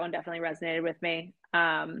 So that one definitely resonated with me.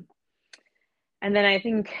 And then I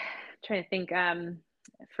think, trying to think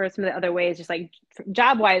for some of the other ways, just like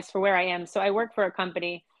job wise for where I am. So I work for a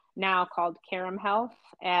company now called Carum Health.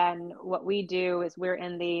 And what we do is we're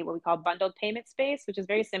in what we call bundled payment space, which is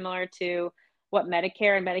very similar to what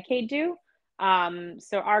Medicare and Medicaid do.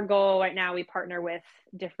 So our goal right now, we partner with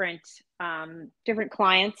different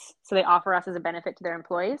clients. So they offer us as a benefit to their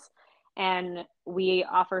employees. And we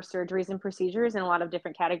offer surgeries and procedures in a lot of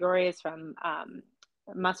different categories from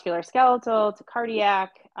musculoskeletal to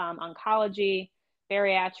cardiac, oncology,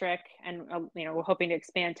 bariatric, and we're hoping to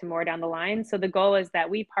expand to more down the line. So the goal is that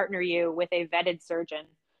we partner you with a vetted surgeon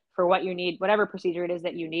for what you need, whatever procedure it is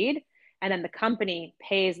that you need, and then the company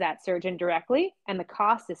pays that surgeon directly, and the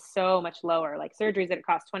cost is so much lower. Like surgeries that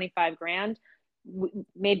cost 25 grand,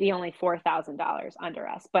 maybe only $4,000 under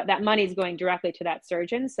us, but that money is going directly to that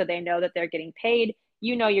surgeon, so they know that they're getting paid.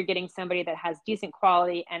 You're getting somebody that has decent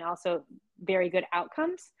quality and also very good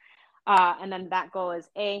outcomes. And then that goal is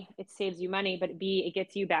A, it saves you money, but B, it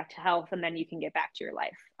gets you back to health, and then you can get back to your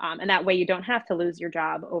life. And that way you don't have to lose your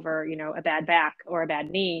job over, a bad back or a bad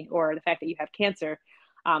knee or the fact that you have cancer.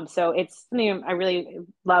 So it's something I really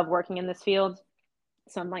love working in this field.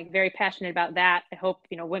 So I'm like very passionate about that. I hope,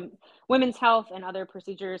 women's health and other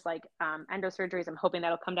procedures like endosurgeries, I'm hoping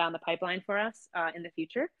that'll come down the pipeline for us in the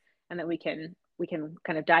future, and that we can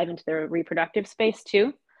kind of dive into the reproductive space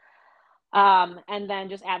too. And then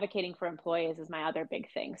just advocating for employees is my other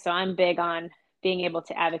big thing. So I'm big on being able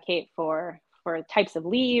to advocate for types of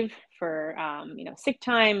leave, for, sick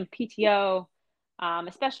time, PTO,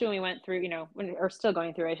 especially when we went through, or still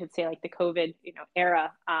going through, I should say, like the COVID,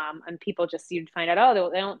 era, and people just, you'd find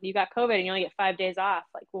out, you got COVID and you only get 5 days off.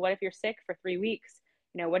 Like, well, what if you're sick for 3 weeks?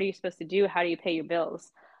 What are you supposed to do? How do you pay your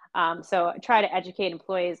bills? So I try to educate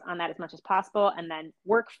employees on that as much as possible, and then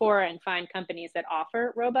work for and find companies that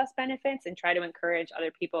offer robust benefits and try to encourage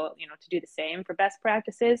other people, to do the same for best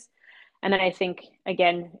practices. And then I think,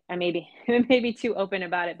 again, I maybe too open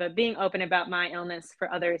about it, but being open about my illness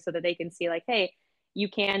for others so that they can see like, hey, you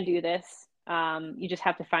can do this. You just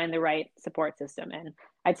have to find the right support system. And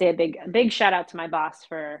I'd say a big shout out to my boss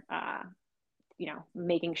for,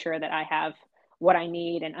 making sure that I have what I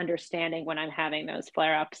need and understanding when I'm having those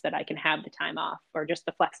flare-ups that I can have the time off, or just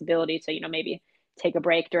the flexibility to, maybe take a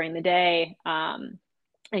break during the day and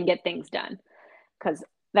get things done. Because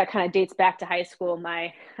that kind of dates back to high school.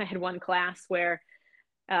 I had one class where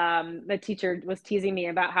the teacher was teasing me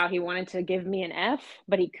about how he wanted to give me an F,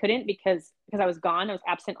 but he couldn't because I was gone. I was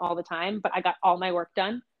absent all the time, but I got all my work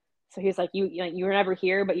done. So he was like, you were never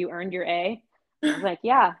here, but you earned your A. I was like,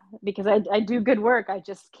 yeah, because I do good work. I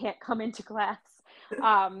just can't come into class.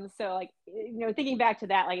 So like, thinking back to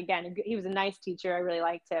that, like, again, he was a nice teacher. I really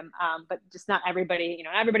liked him. But just not everybody,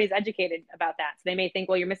 everybody's educated about that. So they may think,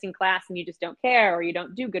 well, you're missing class and you just don't care, or you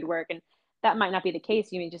don't do good work. And that might not be the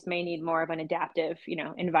case. You just may need more of an adaptive,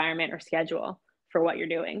 environment or schedule for what you're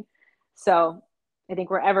doing. So I think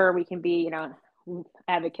wherever we can be,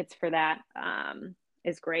 advocates for that,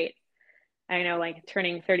 is great. I know, like,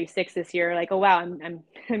 turning 36 this year, like, oh wow, I'm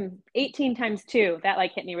 18 times two. That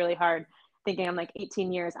like hit me really hard, thinking I'm like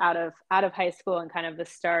 18 years out of high school and kind of the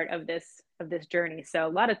start of this journey. So a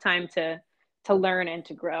lot of time to learn and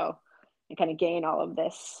to grow and kind of gain all of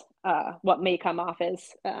this, what may come off as,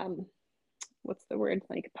 what's the word,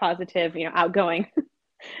 like positive, outgoing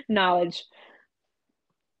knowledge.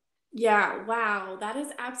 Yeah, wow, that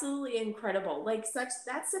is absolutely incredible. Like that's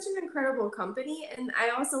such an incredible company. And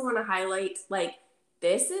I also want to highlight like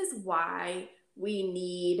this is why we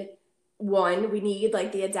need one, we need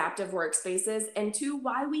like the adaptive workspaces, and two,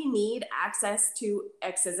 why we need access to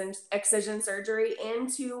excision surgery and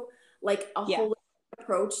to like a Yeah. whole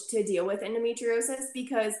approach to deal with endometriosis,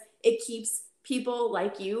 because it keeps people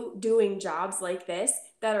like you doing jobs like this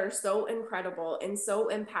that are so incredible and so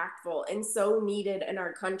impactful and so needed in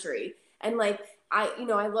our country. And like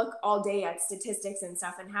I look all day at statistics and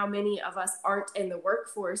stuff and how many of us aren't in the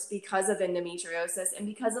workforce because of endometriosis and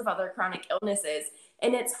because of other chronic illnesses.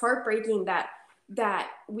 And it's heartbreaking that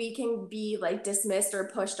we can be like dismissed or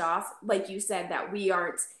pushed off, like you said, that we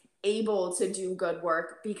aren't able to do good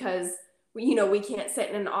work because we can't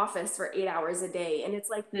sit in an office for 8 hours a day. And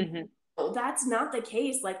it's like, Mm-hmm. oh, that's not the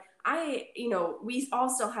case. Like we all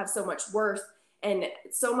still have so much worth and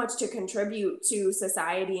so much to contribute to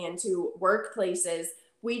society and to workplaces.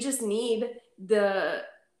 We just need the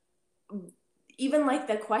even like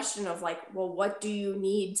the question of like, well, what do you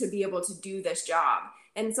need to be able to do this job?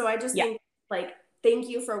 And so I just Yeah. think like, thank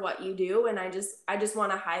you for what you do. And I just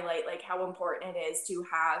want to highlight like how important it is to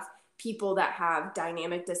have people that have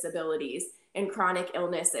dynamic disabilities and chronic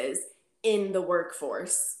illnesses in the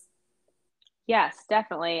workforce. Yes,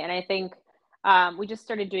 definitely. And I think, we just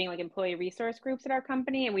started doing like employee resource groups at our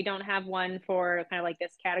company, and we don't have one for kind of like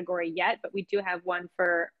this category yet, but we do have one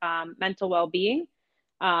for, mental well-being.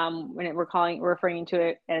 We're referring to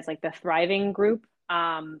it as like the thriving group.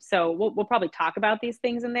 So we'll probably talk about these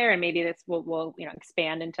things in there, and maybe this will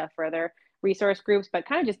expand into further resource groups, but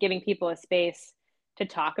kind of just giving people a space to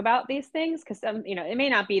talk about these things, because it may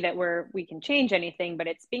not be that we can change anything, but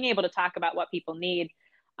it's being able to talk about what people need.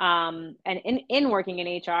 And in working in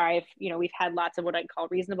HR, we've had lots of what I call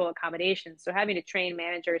reasonable accommodations. So having to train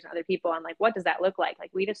managers and other people on like, what does that look like? Like,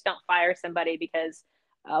 we just don't fire somebody because,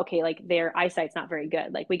 okay, like their eyesight's not very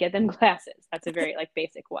good. Like, we get them glasses. That's a very like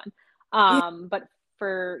basic one. But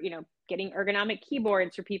for, getting ergonomic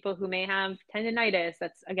keyboards for people who may have tendonitis,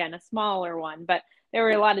 that's again, a smaller one, but there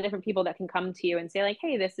were a lot of different people that can come to you and say like,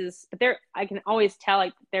 hey, I can always tell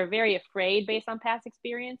like they're very afraid based on past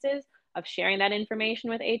experiences of sharing that information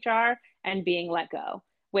with HR and being let go,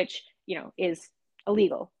 which, is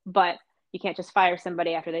illegal, but you can't just fire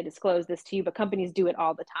somebody after they disclose this to you, but companies do it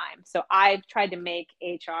all the time. So I've tried to make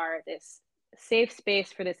HR this safe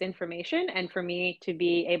space for this information and for me to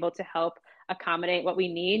be able to help accommodate what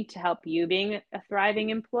we need to help you being a thriving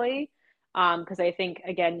employee. Because I think,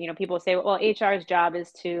 again, people say, well, HR's job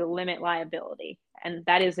is to limit liability. And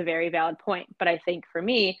that is a very valid point. But I think for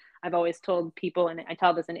me, I've always told people, and I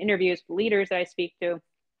tell this in interviews with leaders that I speak to,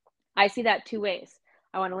 I see that two ways.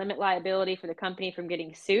 I want to limit liability for the company from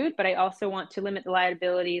getting sued, but I also want to limit the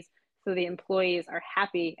liabilities so the employees are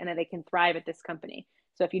happy and that they can thrive at this company.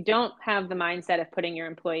 So if you don't have the mindset of putting your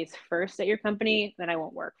employees first at your company, then I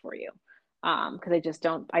won't work for you. Because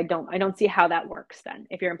I don't see how that works then.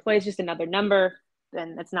 If your employee is just another number,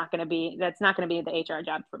 then that's not going to be the HR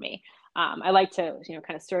job for me. I like to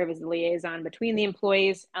kind of serve as the liaison between the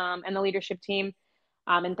employees, and the leadership team.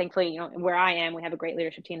 And thankfully, where I am, we have a great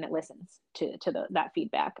leadership team that listens to that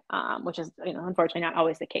feedback, which is unfortunately not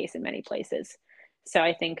always the case in many places. So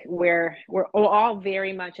I think we're all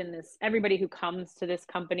very much in this. Everybody who comes to this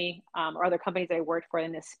company, or other companies that I worked for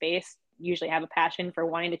in this space, usually have a passion for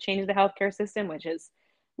wanting to change the healthcare system, which is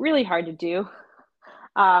really hard to do,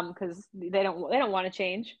 because they don't want to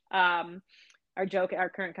change. Our joke at our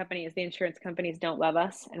current company is the insurance companies don't love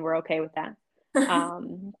us, and we're okay with that.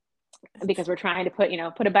 Because we're trying to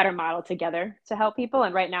put a better model together to help people.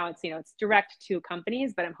 And right now it's direct to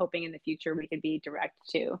companies, but I'm hoping in the future we could be direct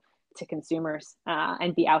to consumers,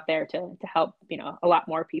 and be out there to help a lot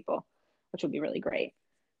more people, which would be really great.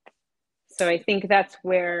 So I think that's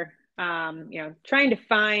where trying to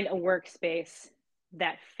find a workspace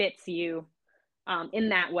that fits you, in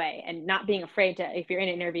that way, and not being afraid to, if you're in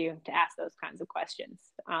an interview, to ask those kinds of questions.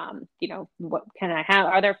 What can I have?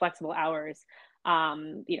 Are there flexible hours?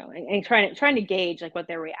 And trying to gauge like what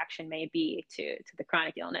their reaction may be to the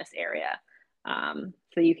chronic illness area.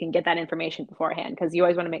 So you can get that information beforehand, because you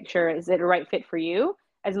always want to make sure, is it a right fit for you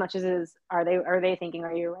as much as is, are they thinking,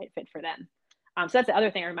 are you a right fit for them? So that's the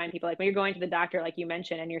other thing I remind people, like when you're going to the doctor, like you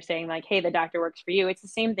mentioned, and you're saying like, hey, the doctor works for you. It's the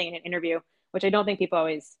same thing in an interview, which I don't think people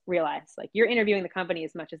always realize. Like you're interviewing the company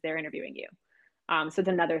as much as they're interviewing you. So it's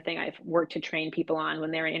another thing I've worked to train people on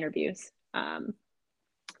when they're in interviews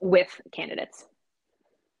with candidates.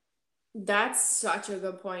 That's such a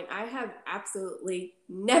good point. I have absolutely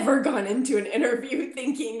never gone into an interview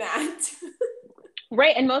thinking that.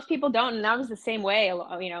 Right. And most people don't. And that was the same way,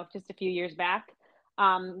 just a few years back.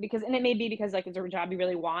 Because, and it may be because like it's a job you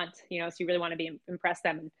really want, so you really want to impress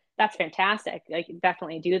them. And that's fantastic. Like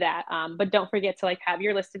definitely do that. But don't forget to like have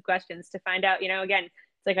your list of questions to find out, again,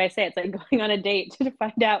 it's like I say, it's like going on a date to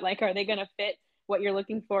find out, like, are they going to fit what you're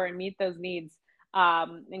looking for and meet those needs?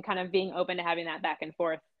 And kind of being open to having that back and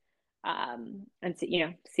forth. And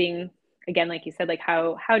seeing again, like you said, like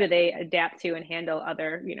how do they adapt to and handle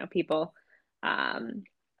other, people.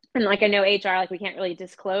 And like I know HR, like we can't really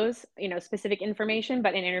disclose, specific information,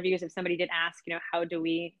 but in interviews, if somebody did ask, how do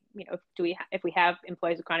we, if we have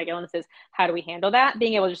employees with chronic illnesses, how do we handle that?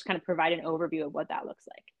 Being able to just kind of provide an overview of what that looks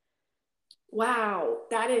like. Wow,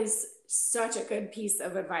 that is such a good piece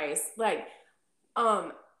of advice. Like,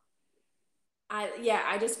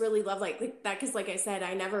 I just really love like that, because like I said,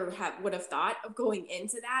 I never would have thought of going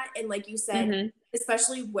into that. And like you said,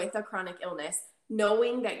 especially with a chronic illness,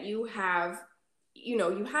 knowing that you have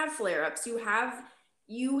flare-ups,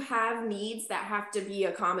 you have needs that have to be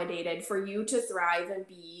accommodated for you to thrive and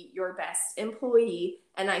be your best employee.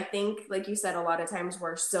 And I think, like you said, a lot of times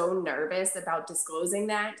we're so nervous about disclosing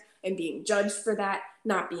that and being judged for that,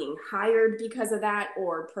 not being hired because of that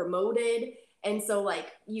or promoted. And so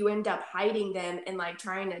like you end up hiding them and like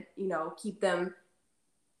trying to, keep them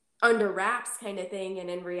under wraps kind of thing.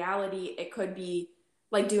 And in reality, it could be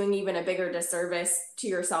like doing even a bigger disservice to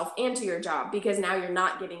yourself and to your job, because now you're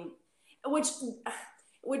not getting,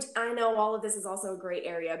 which I know all of this is also a gray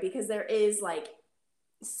area, because there is like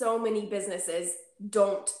so many businesses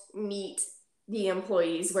don't meet the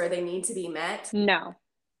employees where they need to be met. No,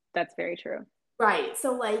 that's very true. Right.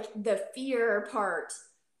 So like the fear part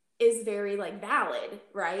is very like valid,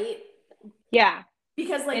 right? Yeah.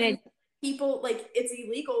 Because like people, like it's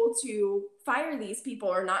illegal to fire these people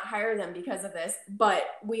or not hire them because of this, but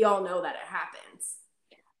we all know that it happens.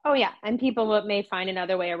 Oh yeah. And people may find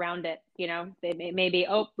another way around it. They may be,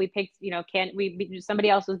 we picked,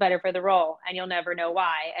 somebody else was better for the role, and you'll never know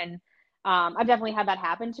why. And I've definitely had that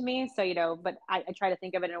happen to me. So, but I try to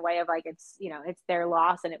think of it in a way of like, it's their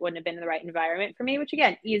loss and it wouldn't have been the right environment for me, which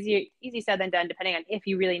again, easy said than done, depending on if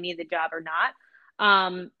you really need the job or not.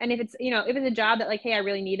 And if it's a job that like, hey, I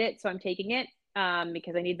really need it, so I'm taking it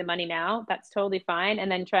because I need the money now, that's totally fine.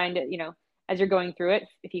 And then trying to, as you're going through it,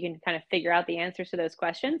 if you can kind of figure out the answers to those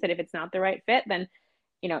questions, and if it's not the right fit, then,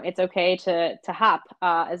 it's okay to hop,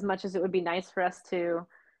 as much as it would be nice for us to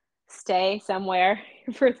stay somewhere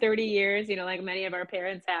for 30 years, like many of our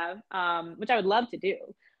parents have, which I would love to do.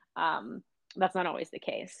 That's not always the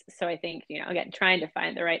case. So I think, again, trying to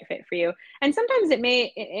find the right fit for you. And sometimes it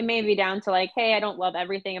may be down to like, hey, I don't love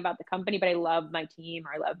everything about the company, but I love my team,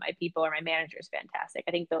 or I love my people, or my manager is fantastic.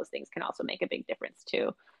 I think those things can also make a big difference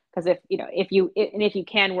too. Because if you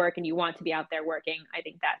can work and you want to be out there working, I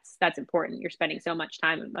think that's important. You're spending so much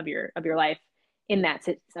time of your life in that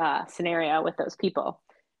scenario with those people.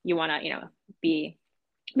 You want to, be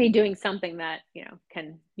doing something that, you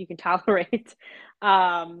can tolerate.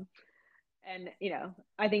 And,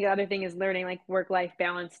 I think the other thing is learning like work-life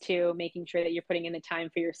balance too, making sure that you're putting in the time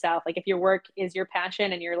for yourself. Like if your work is your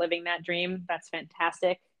passion and you're living that dream, that's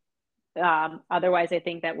fantastic. Otherwise I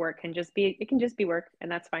think that work can just be work,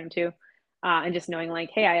 and that's fine too. And just knowing like,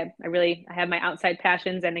 hey, I have my outside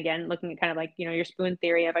passions. And again, looking at kind of like, your spoon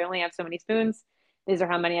theory of I only have so many spoons. These are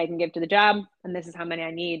how many I can give to the job, and this is how many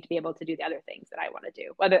I need to be able to do the other things that I want to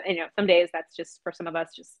do. Whether, some days that's just, for some of us,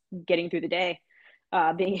 just getting through the day,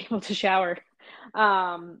 being able to shower,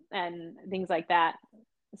 and things like that.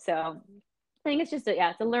 So I think it's just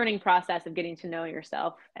it's a learning process of getting to know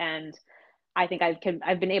yourself. And I think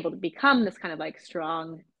I've been able to become this kind of like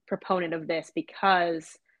strong proponent of this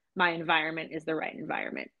because my environment is the right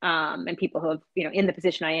environment. And people who have, in the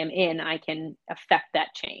position I am in, I can affect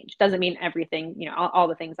that change. Doesn't mean everything, all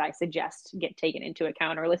the things I suggest get taken into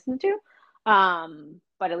account or listened to.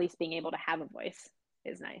 But at least being able to have a voice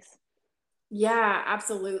is nice. Yeah,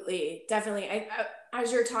 absolutely. Definitely. I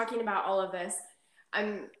as you're talking about all of this,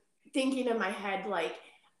 I'm thinking in my head, like,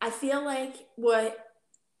 I feel like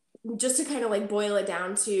just to kind of like boil it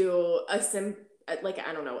down to a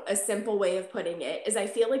simple way of putting it is, I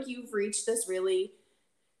feel like you've reached this really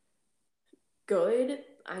good.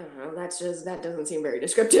 I don't know. That doesn't seem very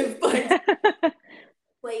descriptive, but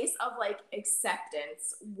place of like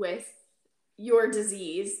acceptance with your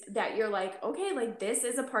disease that you're like, okay, like this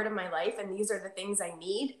is a part of my life and these are the things I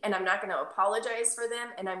need and I'm not going to apologize for them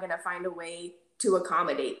and I'm going to find a way to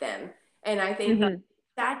accommodate them. And I think that Hmm.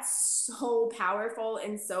 that's so powerful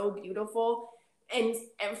and so beautiful. And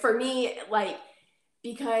for me, like,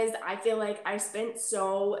 because I feel like I spent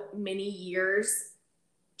so many years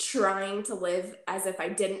trying to live as if I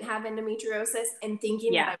didn't have endometriosis and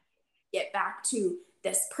thinking that I Yeah. would get back to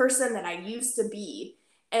this person that I used to be.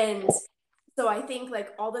 And so I think like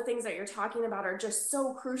all the things that you're talking about are just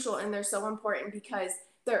so crucial and they're so important because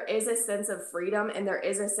there is a sense of freedom and there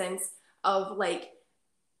is a sense of like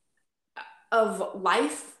of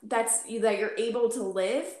life that you're able to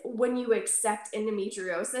live when you accept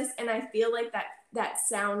endometriosis. And I feel like that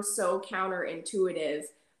sounds so counterintuitive,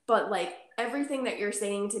 but like everything that you're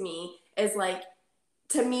saying to me is like,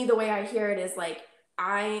 to me the way I hear it is like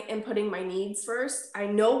I am putting my needs first. I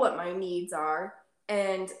know what my needs are,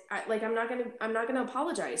 and I'm not gonna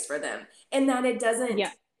apologize for them, and that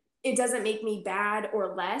Yeah. it doesn't make me bad or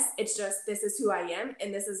less. It's just this is who I am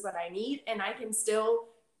and this is what I need, and I can still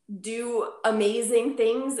do amazing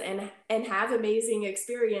things and have amazing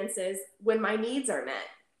experiences when my needs are met.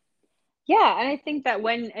 Yeah, and I think that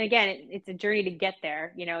when again, it's a journey to get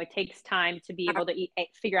there. You know, it takes time to be able to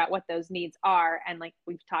figure out what those needs are, and like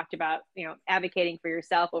we've talked about, advocating for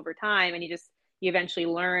yourself over time, and you eventually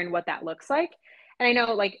learn what that looks like. And I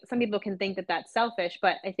know like some people can think that that's selfish,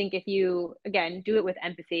 but I think if you again do it with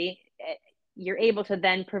empathy, you're able to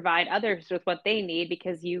then provide others with what they need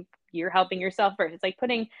because you're helping yourself first. It's like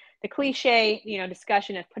putting the cliche,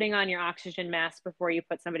 discussion of putting on your oxygen mask before you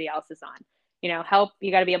put somebody else's on. Help,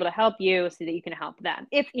 you got to be able to help you so that you can help them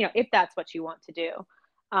if that's what you want to do.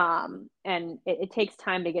 And it takes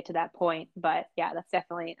time to get to that point, but yeah, that's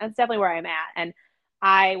definitely where I'm at. And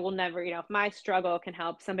I will never, if my struggle can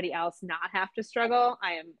help somebody else not have to struggle,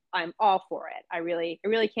 I'm all for it. I really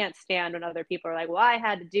can't stand when other people are like, well, I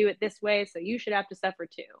had to do it this way, so you should have to suffer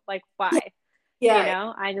too. Like, why?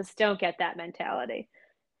 Yeah, I just don't get that mentality.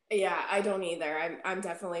 yeah, I don't either. I'm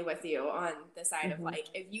definitely with you on the side of Hmm. like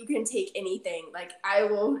if you can take anything, like I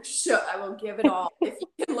will give it all if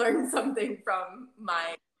you can learn something from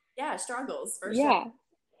my struggles for sure. Yeah.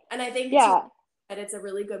 And I think too Yeah. that it's a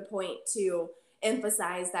really good point to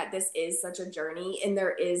emphasize that this is such a journey and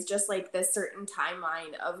there is just like this certain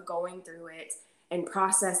timeline of going through it and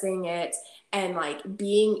processing it and like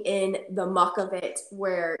being in the muck of it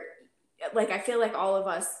where like I feel like all of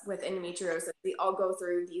us with endometriosis, we all go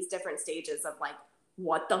through these different stages of like,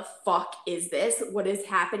 what the fuck is this? What is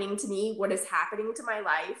happening to me? What is happening to my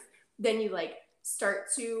life? Then you like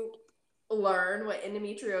start to learn what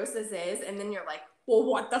endometriosis is, and then you're like, well,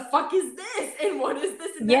 what the fuck is this? And what is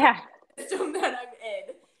this Yeah. system that I'm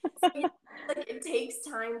in? So yeah, like it takes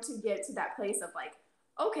time to get to that place of like,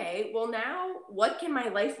 okay, well now what can my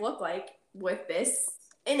life look like with this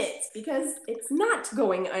in it? Because it's not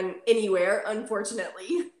going anywhere,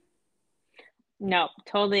 unfortunately. No,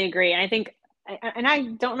 totally agree. And I think, and I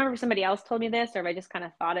don't remember if somebody else told me this or if I just kind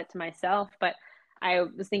of thought it to myself, but I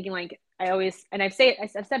was thinking like, I always, and I've said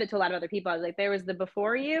it to a lot of other people. I was like, there was the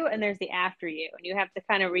before you and there's the after you, and you have to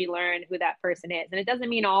kind of relearn who that person is. And it doesn't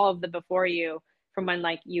mean all of the before you from when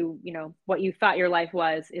like what you thought your life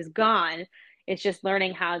was is gone. It's just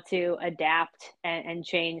learning how to adapt and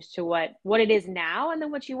change to what it is now and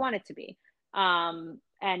then what you want it to be. And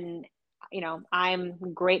I'm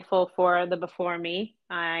grateful for the before me.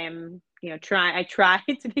 I try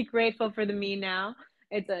to be grateful for the me now.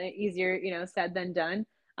 It's easier, said than done.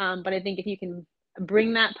 But I think if you can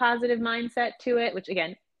bring that positive mindset to it, which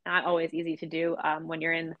again, not always easy to do when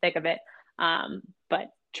you're in the thick of it,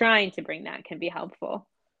 but trying to bring that can be helpful.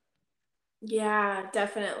 Yeah,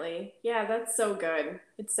 definitely. Yeah, that's so good.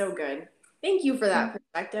 It's so good. Thank you for that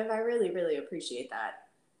perspective. I really, really appreciate that.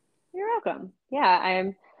 You're welcome. Yeah,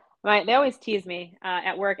 they always tease me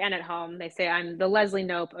at work and at home. They say I'm the Leslie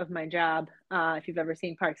Knope of my job. If you've ever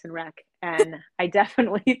seen Parks and Rec, and I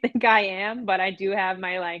definitely think I am. But I do have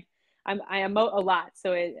my like, I emote a lot,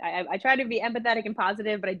 so I try to be empathetic and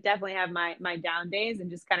positive. But I definitely have my down days, and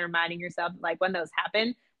just kind of reminding yourself like when those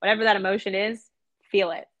happen, whatever that emotion is, feel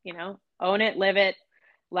it. Own it, live it,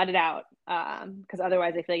 let it out. Because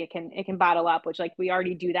otherwise I feel like it can bottle up, which like we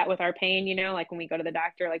already do that with our pain, like when we go to the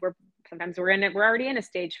doctor, like we're already in a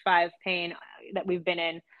stage 5 pain that we've been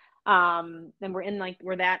in. And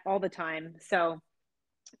we're that all the time. So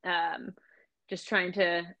um just trying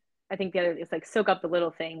to, I think the other is like soak up the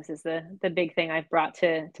little things is the big thing I've brought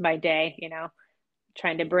to my day,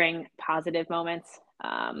 trying to bring positive moments.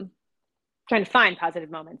 trying to find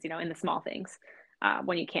positive moments, in the small things,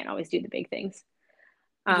 when you can't always do the big things.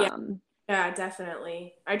 Yeah,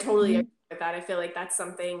 definitely. I totally agree with that. I feel like that's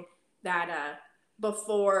something that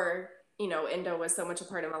before, endo was so much a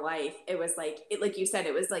part of my life, it was like you said,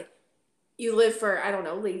 it was like you live for, I don't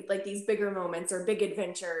know, like these bigger moments or big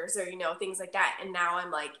adventures or, things like that. And now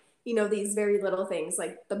I'm like, these very little things,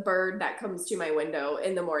 like the bird that comes to my window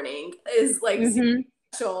in the morning is like super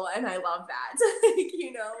special. And I love that,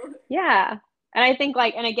 Yeah. And I think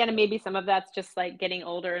and again, maybe some of that's just like getting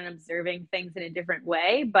older and observing things in a different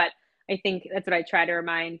way. But I think that's what I try to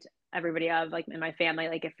remind everybody of, like in my family,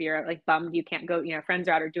 like if you're like bummed, you can't go, friends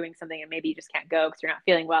are out or doing something and maybe you just can't go because you're not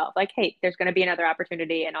feeling well. Like, hey, there's going to be another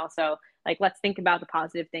opportunity. And also like, let's think about the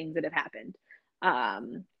positive things that have happened.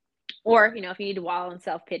 Or, if you need to wallow in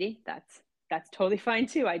self-pity, that's totally fine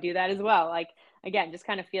too. I do that as well. Like, again, just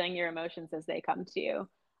kind of feeling your emotions as they come to you.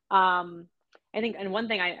 I think, and one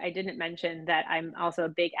thing I didn't mention that I'm also a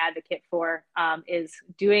big advocate for is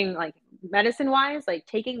doing like medicine wise, like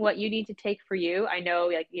taking what you need to take for you. I know,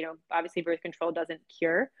 like, obviously birth control doesn't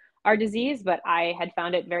cure our disease, but I had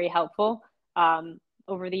found it very helpful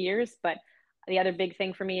over the years. But the other big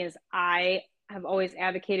thing for me is I have always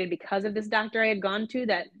advocated, because of this doctor I had gone to,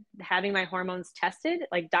 that having my hormones tested,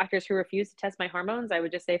 like doctors who refuse to test my hormones, I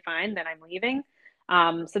would just say, fine, then I'm leaving.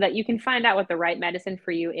 So that you can find out what the right medicine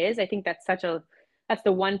for you is. I think that's that's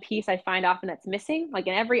the one piece I find often that's missing. Like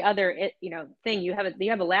in every other, thing, you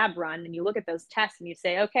have a lab run and you look at those tests and you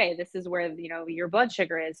say, okay, this is where, your blood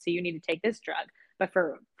sugar is. So you need to take this drug. But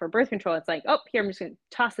for birth control, it's like, oh, here, I'm just going to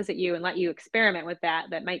toss this at you and let you experiment with that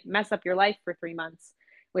might mess up your life for 3 months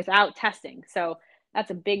without testing. So that's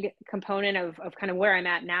a big component of kind of where I'm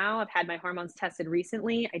at now. I've had my hormones tested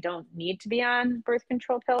recently. I don't need to be on birth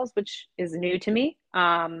control pills, which is new to me,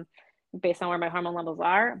 based on where my hormone levels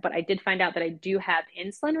are. But I did find out that I do have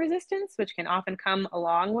insulin resistance, which can often come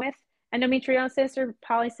along with endometriosis or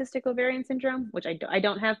polycystic ovarian syndrome, which I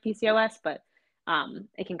don't have PCOS, but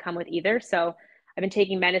it can come with either. So I've been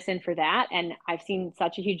taking medicine for that, and I've seen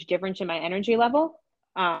such a huge difference in my energy level.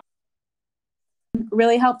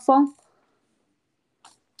 Really helpful.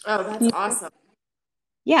 Oh, that's awesome.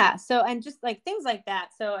 Yeah. So, and just like things like that.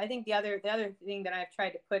 So I think the other thing that I've tried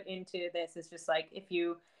to put into this is just like, if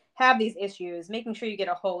you have these issues, making sure you get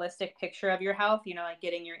a holistic picture of your health, like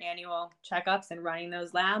getting your annual checkups and running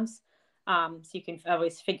those labs. So you can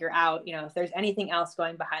always figure out, if there's anything else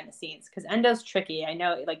going behind the scenes, because endo's tricky. I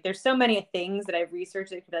know, like, there's so many things that I've researched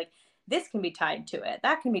that could be like, this can be tied to it,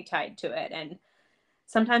 that can be tied to it. And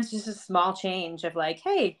sometimes just a small change of like,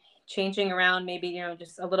 hey, changing around maybe,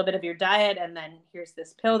 just a little bit of your diet, and then here's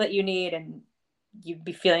this pill that you need, and you'd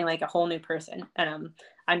be feeling like a whole new person. And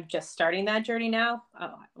I'm just starting that journey now.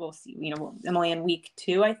 We'll see, I'm only in week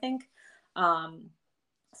 2, I think. So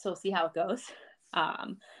we'll see how it goes.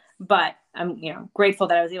 But I'm, grateful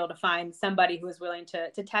that I was able to find somebody who was willing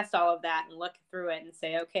to test all of that and look through it and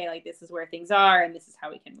say, okay, like, this is where things are and this is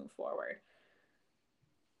how we can move forward.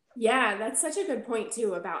 Yeah, that's such a good point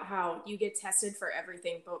too, about how you get tested for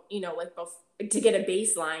everything, but like both to get a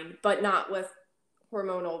baseline, but not with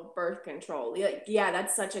hormonal birth control. Yeah,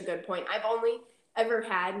 that's such a good point. I've only ever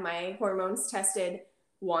had my hormones tested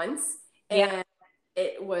once, and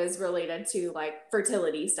it was related to like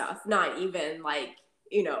fertility stuff, not even like,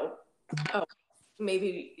 oh,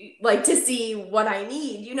 maybe like to see what I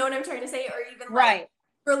need, you know what I'm trying to say? Or even like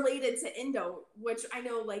related to endo, which I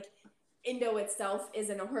know like endo itself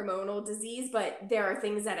isn't a hormonal disease, but there are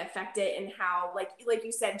things that affect it, and how, like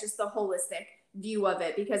you said, just the holistic view of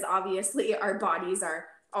it, because obviously our bodies are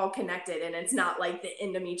all connected, and it's not like the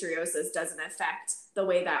endometriosis doesn't affect the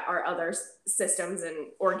way that our other systems and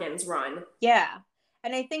organs run. Yeah.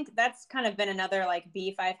 And I think that's kind of been another like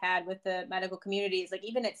beef I've had with the medical community, is like,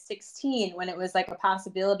 even at 16, when it was like a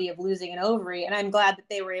possibility of losing an ovary, and I'm glad that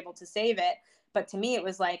they were able to save it. But to me, it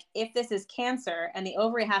was like, if this is cancer and the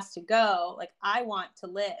ovary has to go, like, I want to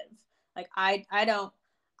live. Like, I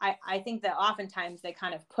think that oftentimes they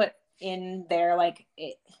kind of put in there, like,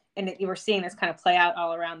 you were seeing this kind of play out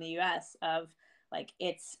all around the US of like,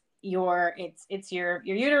 it's your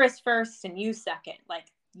uterus first and you second, like,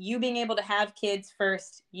 you being able to have kids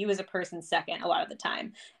first, you as a person second a lot of the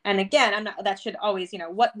time. And again, that should always,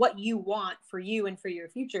 what you want for you and for your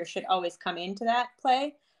future should always come into that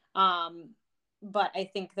play. But I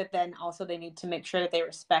think that then also they need to make sure that they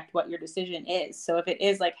respect what your decision is. So if it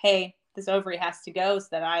is like, hey, this ovary has to go so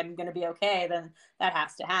that I'm going to be okay, then that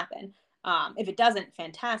has to happen. If it doesn't,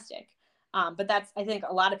 fantastic. But I think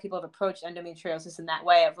a lot of people have approached endometriosis in that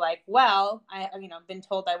way of like, well, I've been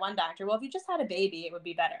told by one doctor, well, if you just had a baby, it would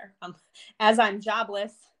be better. As I'm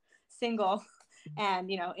jobless, single, and,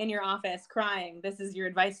 you know, in your office crying, this is your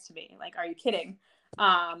advice to me. Like, are you kidding?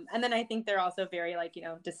 And then I think they're also very, like, you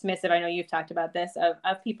know, dismissive. I know you've talked about this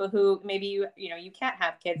of people who maybe you know, you can't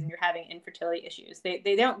have kids and you're having infertility issues.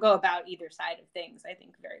 They don't go about either side of things, I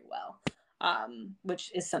think, very well,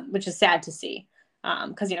 which is sad to see.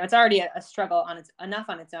 Because, you know, it's already a struggle on its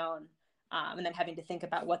own. And then having to think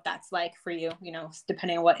about what that's like for you, you know,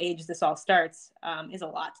 depending on what age this all starts, is a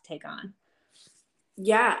lot to take on.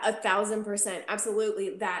 Yeah, 1,000%.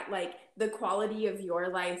 Absolutely. That, like, the quality of your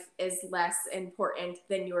life is less important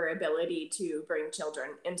than your ability to bring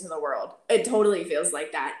children into the world. It totally feels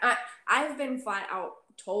like that. I've been flat out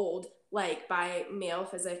told, like, by male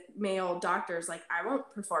doctors, like, I won't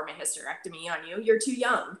perform a hysterectomy on you. You're too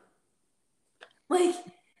young.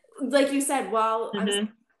 Like you said, well,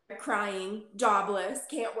 I'm crying, jobless,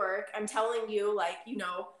 can't work. I'm telling you, like, you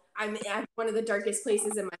know, I'm at one of the darkest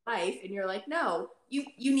places in my life, and you're like, no,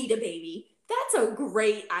 you need a baby. That's a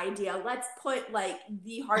great idea. Let's put, like,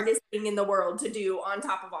 the hardest thing in the world to do on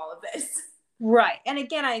top of all of this. Right. And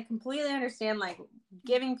again, I completely understand, like,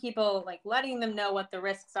 giving people, like, letting them know what the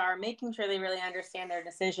risks are, making sure they really understand their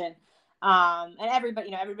decision. And everybody,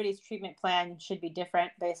 you know, everybody's treatment plan should be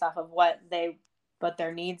different based off of what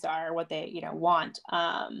their needs are, what they, you know, want.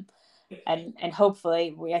 And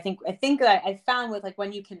hopefully I think that I found with, like,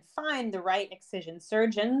 when you can find the right excision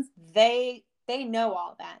surgeons, they know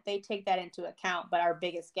all that. They take that into account. But our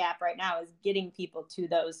biggest gap right now is getting people to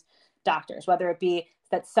those doctors, whether it be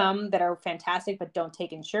that some that are fantastic but don't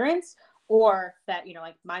take insurance, or that, you know,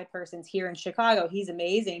 like, my person's here in Chicago, he's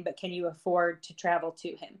amazing, but can you afford to travel to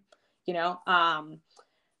him, you know?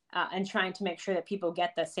 And trying to make sure that people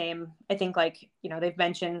get the same. I think, like, you know, they've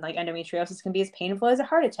mentioned, like, endometriosis can be as painful as a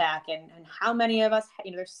heart attack, and how many of us,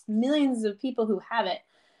 you know, there's millions of people who have it.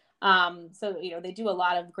 So, you know, they do a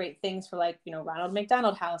lot of great things for, like, you know, Ronald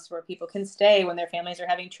McDonald House, where people can stay when their families are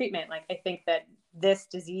having treatment. Like, I think that this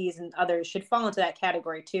disease and others should fall into that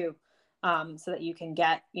category too, so that you can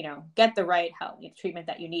get the right help, you know, treatment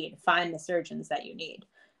that you need, find the surgeons that you need.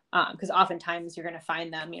 Because oftentimes you're going to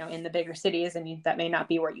find them, you know, in the bigger cities, and that may not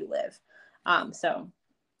be where you live. So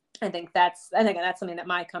I think that's something that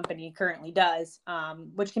my company currently does,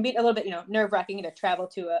 which can be a little bit, you know, nerve-wracking to travel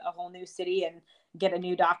to a whole new city and get a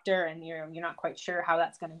new doctor, and you're not quite sure how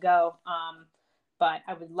that's going to go. But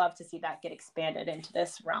I would love to see that get expanded into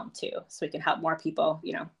this realm too, so we can help more people,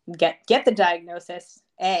 you know, get the diagnosis,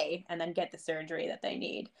 and then get the surgery that they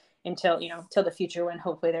need until the future, when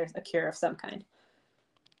hopefully there's a cure of some kind.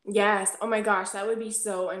 Yes. Oh my gosh, that would be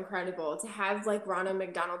so incredible to have, like, Ronald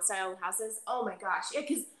McDonald style houses. Oh my gosh. Yeah,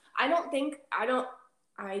 because I don't think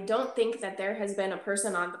that there has been a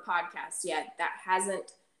person on the podcast yet that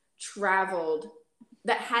hasn't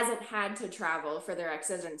had to travel for their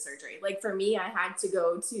excision surgery. Like, for me, I had to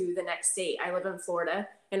go to the next state. I live in Florida,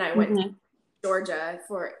 and I went to Georgia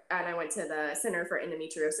and I went to the Center for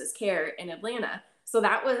Endometriosis Care in Atlanta. So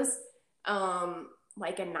that was,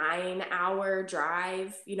 like, a 9-hour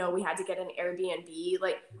drive. You know, we had to get an Airbnb.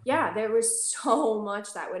 Like, yeah, there was so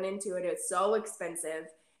much that went into it. It's so expensive.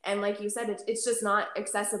 And like you said, it's just not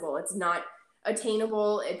accessible. It's not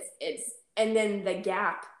attainable. And then the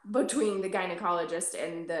gap between the gynecologist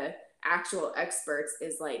and the actual experts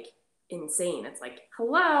is, like, insane. It's like,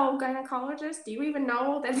 hello, gynecologist, do you even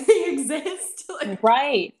know that they exist? Like,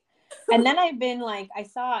 right. And then I've been, like, I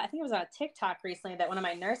think it was on a TikTok recently that one of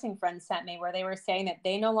my nursing friends sent me, where they were saying that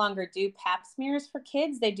they no longer do pap smears for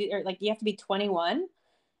kids. They do, or, like, you have to be 21.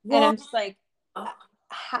 Well, and I'm just like,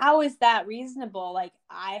 how is that reasonable? Like,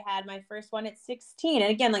 I had my first one at 16.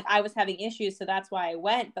 And again, like, I was having issues, so that's why I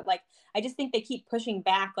went. But, like, I just think they keep pushing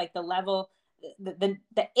back, like, the level, the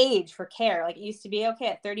age for care. Like, it used to be, okay,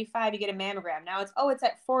 at 35, you get a mammogram. Now it's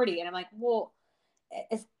at 40. And I'm like, well,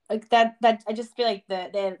 it's like that I just feel like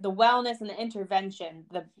the wellness and the intervention,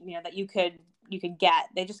 that you could get,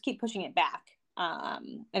 they just keep pushing it back.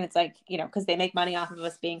 And it's like, you know, because they make money off of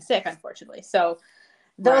us being sick, unfortunately. So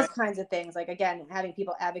those kinds of things, like, again, having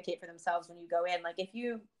people advocate for themselves when you go in, like,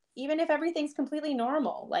 even if everything's completely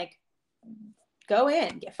normal, like, go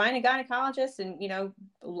in, find a gynecologist, and, you know,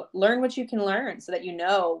 learn what you can learn so that you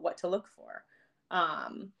know what to look for.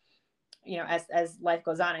 You know, as life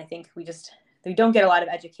goes on, I think we don't get a lot of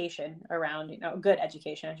education around, you know, good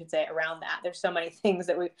education, I should say, around that. There's so many things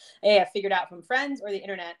that we've figured out from friends or the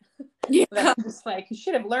internet. Yeah. That I'm just like, you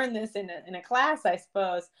should have learned this in a class, I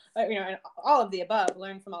suppose. But, you know, and all of the above,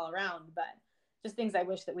 learn from all around. But just things I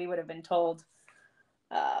wish that we would have been told,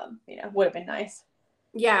 you know, would have been nice.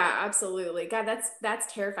 Yeah, absolutely. God,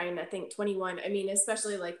 that's terrifying to think 21. I mean,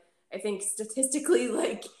 especially, like, I think statistically,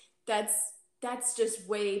 like, that's just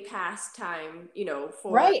way past time, you know,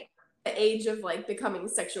 for the age of like becoming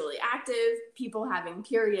sexually active, people having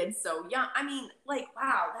periods so young. I mean, like,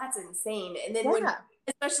 wow, that's insane. And then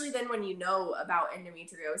especially then when you know about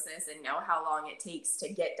endometriosis and know how long it takes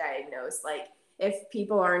to get diagnosed, like if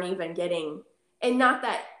people aren't even getting, and not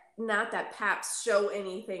that PAPs show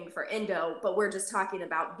anything for endo, but we're just talking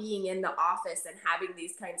about being in the office and having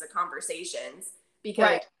these kinds of conversations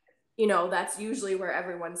because that's usually where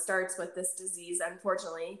everyone starts with this disease,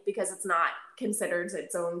 unfortunately, because it's not considered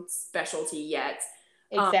its own specialty yet.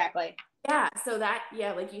 Exactly. So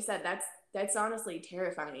like you said, that's honestly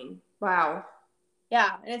terrifying. Wow.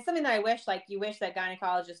 Yeah, and it's something that I wish that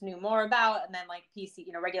gynecologists knew more about, and then like PC,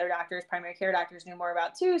 regular doctors, primary care doctors knew more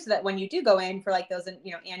about too, so that when you do go in for like those,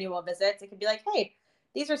 annual visits, it could be like, hey,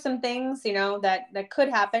 these are some things, that could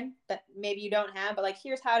happen that maybe you don't have, but like,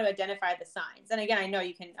 here's how to identify the signs. And again, I know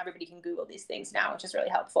everybody can Google these things now, which is really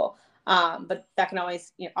helpful. But that can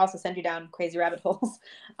always, also send you down crazy rabbit holes.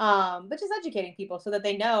 But just educating people so that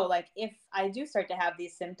they know, like, if I do start to have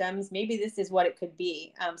these symptoms, maybe this is what it could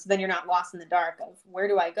be. So then you're not lost in the dark of where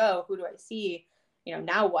do I go? Who do I see?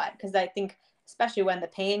 Now what? Because I think, especially when the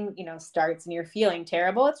pain, starts and you're feeling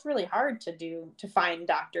terrible, it's really hard to find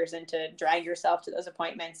doctors and to drag yourself to those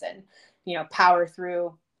appointments and, power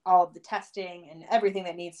through all of the testing and everything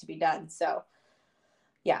that needs to be done. So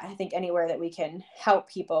yeah, I think anywhere that we can help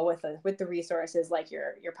people with the resources like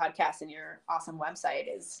your podcast and your awesome website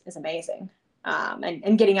is amazing.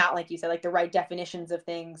 And getting out, like you said, like the right definitions of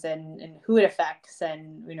things and who it affects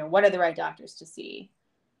and, what are the right doctors to see.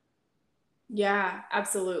 Yeah,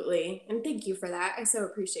 absolutely. And thank you for that. I so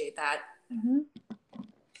appreciate that. Mm-hmm.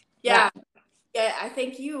 Yeah, I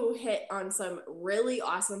think you hit on some really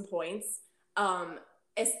awesome points.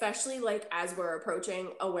 Especially like as we're approaching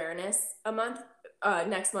awareness a month,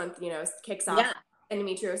 next month, kicks off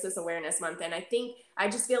endometriosis awareness month. And I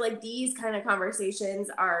just feel like these kind of conversations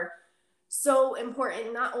are so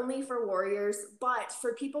important, not only for warriors, but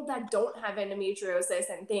for people that don't have endometriosis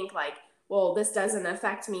and think like, well, this doesn't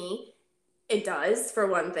affect me. It does, for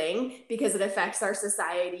one thing, because it affects our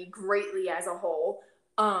society greatly as a whole.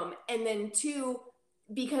 And then two,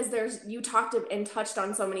 because you talked and touched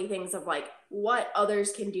on so many things of like what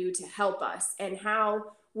others can do to help us and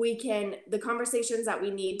how the conversations that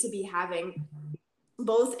we need to be having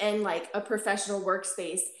both in like a professional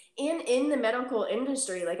workspace and in the medical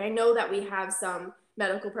industry. Like I know that we have some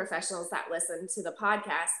medical professionals that listen to the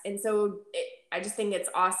podcast. And so I just think it's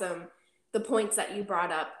awesome, the points that you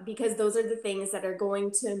brought up, because those are the things that are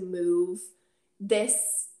going to move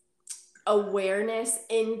this awareness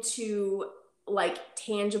into like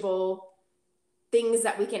tangible things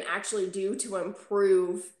that we can actually do to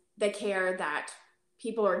improve the care that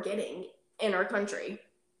people are getting in our country.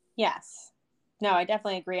 Yes. No, I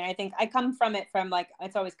definitely agree. And I think I come from it from like,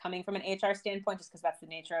 it's always coming from an HR standpoint, just because that's the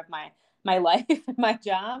nature of my life and my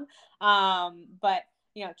job. But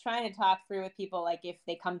trying to talk through with people, like if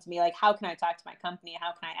they come to me, like, how can I talk to my company?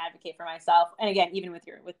 How can I advocate for myself? And again, even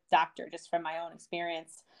with doctor, just from my own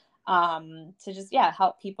experience, to just,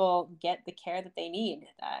 help people get the care that they need.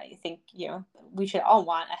 I think, we should all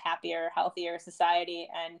want a happier, healthier society.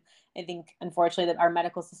 And I think, unfortunately, that our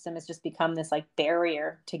medical system has just become this like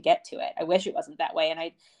barrier to get to it. I wish it wasn't that way.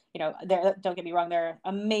 And don't get me wrong, there are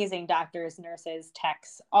amazing doctors, nurses,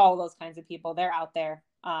 techs, all those kinds of people. They're out there.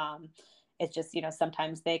 It's just,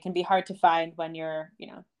 sometimes they can be hard to find when you're,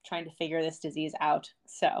 trying to figure this disease out.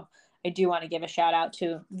 So I do want to give a shout out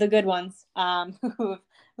to the good ones,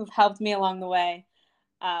 who've helped me along the way.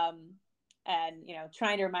 And,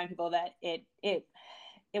 trying to remind people that it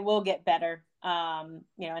will get better. And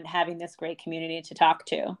having this great community to talk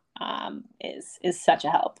to, is such a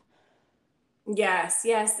help. Yes.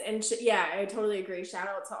 And I totally agree. Shout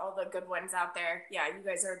out to all the good ones out there. Yeah. You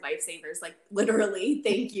guys are lifesavers. Like literally.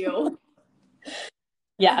 Thank you.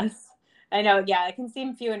 Yes. I know. Yeah. It can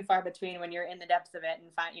seem few and far between when you're in the depths of it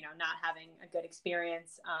and not having a good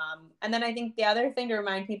experience. And then I think the other thing to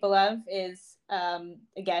remind people of is,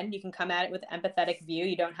 again, you can come at it with an empathetic view.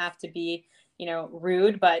 You don't have to be,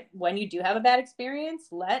 rude, but when you do have a bad experience,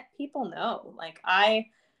 let people know. Like I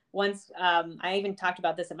even talked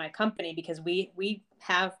about this at my company, because we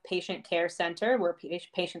have patient care center where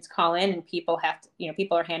patients call in and people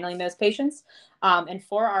are handling those patients. And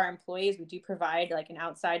for our employees, we do provide like an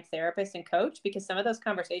outside therapist and coach, because some of those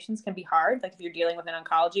conversations can be hard. Like if you're dealing with an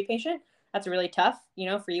oncology patient, that's really tough,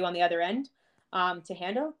 for you on the other end, to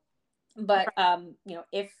handle. But,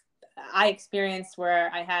 if I experienced where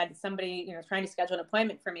I had somebody, trying to schedule an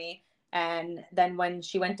appointment for me, and then when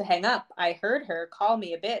she went to hang up, I heard her call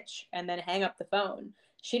me a bitch and then hang up the phone.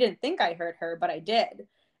 She didn't think I heard her, but I did.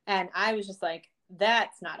 And I was just like,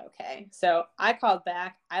 that's not okay. So I called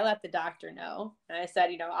back. I let the doctor know. And I said,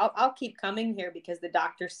 I'll keep coming here because the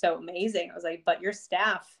doctor's so amazing. I was like, but your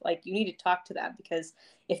staff, like, you need to talk to them, because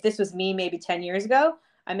if this was me maybe 10 years ago,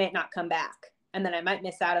 I might not come back. And then I might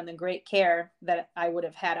miss out on the great care that I would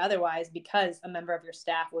have had otherwise because a member of your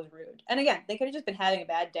staff was rude. And again, they could have just been having a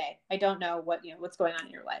bad day. I don't know what's going on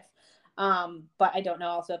in your life. But I don't know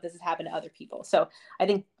also if this has happened to other people. So I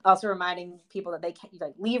think also reminding people that they can,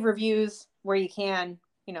 like, leave reviews where you can,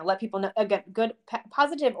 let people know, again, good,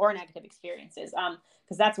 positive or negative experiences.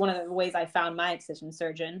 Because that's one of the ways I found my excision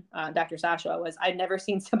surgeon, Dr. Sasha, was I'd never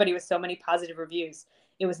seen somebody with so many positive reviews.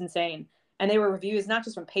 It was insane. And they were reviews not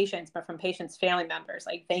just from patients, but from patients' family members,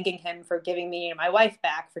 like thanking him for giving me my wife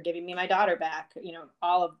back, for giving me my daughter back,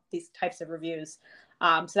 all of these types of reviews.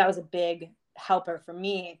 So that was a big helper for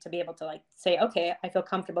me to be able to, like, say, okay, I feel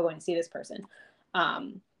comfortable going to see this person.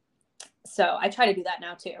 So I try to do that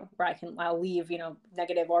now too, where I'll leave,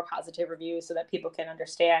 negative or positive reviews so that people can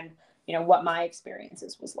understand, what my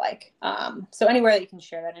experiences was like. So anywhere that you can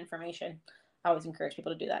share that information, I always encourage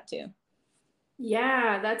people to do that too.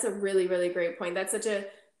 Yeah, that's a really, really great point. That's such a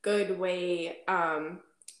good way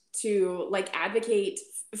to, like, advocate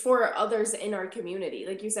for others in our community.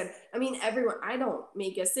 Like you said, I mean, I don't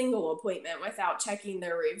make a single appointment without checking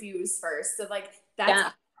their reviews first. So, like,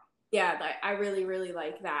 that's, yeah, I really, really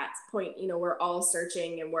like that point. We're all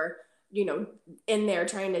searching and we're, in there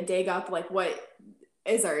trying to dig up, like, what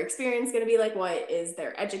is our experience going to be like? What is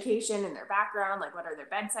their education and their background? Like, what are their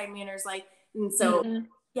bedside manners like? And so,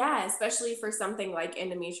 yeah, especially for something like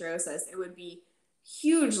endometriosis, it would be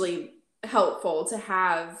hugely helpful to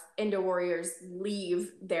have endo warriors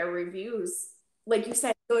leave their reviews, like you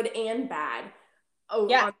said, good and bad.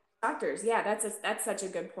 On doctors. Yeah, that's such a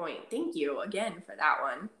good point. Thank you again for that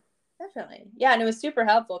one. Definitely. Yeah, and it was super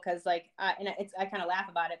helpful because, like, I kind of laugh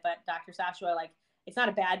about it, but Dr. Sashua, like, it's not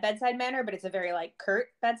a bad bedside manner, but it's a very, like, curt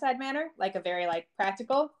bedside manner, like a very, like,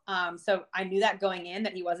 practical. So I knew that going in,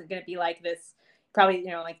 that he wasn't going to be like this. Probably, he's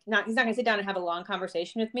not going to sit down and have a long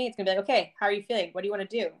conversation with me. It's going to be like, okay, how are you feeling? What do you want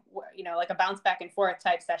to do? Like a bounce back and forth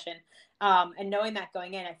type session. And knowing that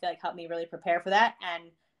going in, I feel like helped me really prepare for that.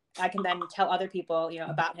 And I can then tell other people,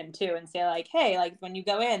 about him too, and say, like, hey, like, when you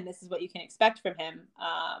go in, this is what you can expect from him.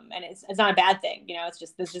 And it's not a bad thing. It's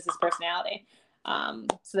just his personality.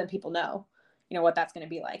 So then people know, what that's going to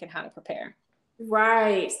be like and how to prepare.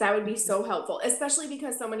 Right. That would be so helpful, especially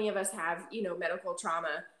because so many of us have, medical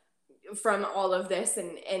trauma from all of this,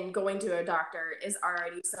 and going to a doctor is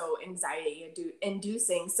already so anxiety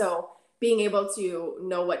inducing. So being able to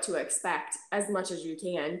know what to expect as much as you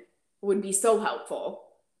can would be so helpful.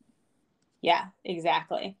 Yeah,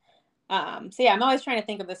 exactly. So yeah, I'm always trying to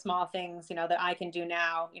think of the small things, that I can do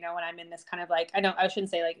now, when I'm in this kind of, like, I shouldn't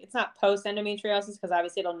say, like, it's not post endometriosis, because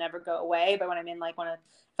obviously it'll never go away, but when I'm in, like, if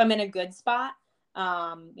I'm in a good spot,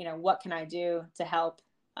 what can I do to help?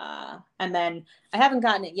 And then I haven't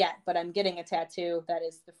gotten it yet, but I'm getting a tattoo that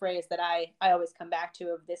is the phrase that I always come back to,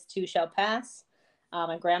 of this too shall pass.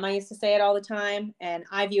 My grandma used to say it all the time, and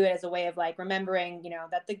I view it as a way of, like, remembering,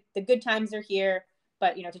 that the good times are here,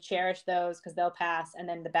 but, to cherish those because they'll pass. And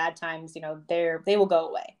then the bad times, they will go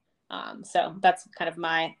away. So that's kind of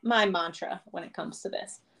my mantra when it comes to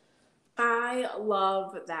this. I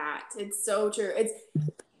love that. It's so true.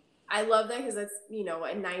 I love that because it's,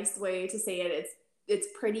 a nice way to say it. It's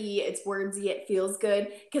pretty, it's wordsy, it feels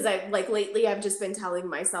good. Because lately I've just been telling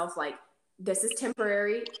myself, like, this is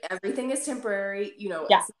temporary. Everything is temporary. It's going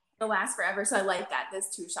to last forever. So I like that. This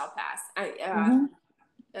too shall pass.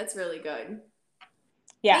 That's really good.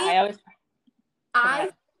 Yeah, and I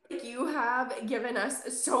think you have given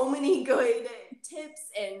us so many good tips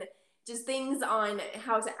and just things on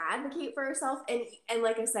how to advocate for yourself. And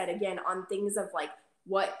like I said, again, on things of, like,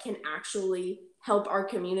 what can actually help our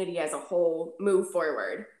community as a whole move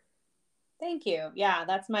forward. Thank you. Yeah,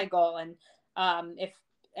 that's my goal. And if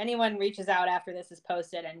anyone reaches out after this is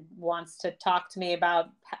posted and wants to talk to me about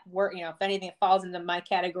work, if anything falls into my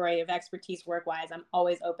category of expertise work-wise, I'm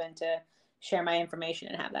always open to share my information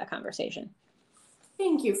and have that conversation.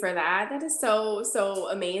 Thank you for that. That is so, so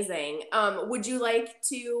amazing.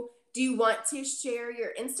 Do you want to share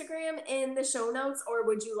your Instagram in the show notes, or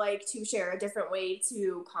would you like to share a different way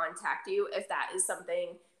to contact you if that is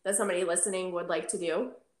something that somebody listening would like to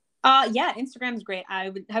do? Yeah, Instagram's great. I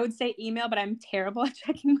would say email, but I'm terrible at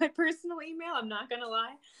checking my personal email. I'm not going to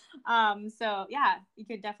lie. So yeah, you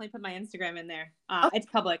could definitely put my Instagram in there. It's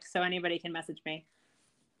public, so anybody can message me.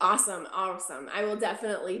 Awesome. I will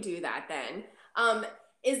definitely do that then.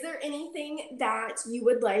 Is there anything that you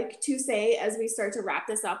would like to say as we start to wrap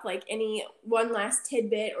this up? Like, any one last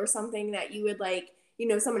tidbit or something that you would like,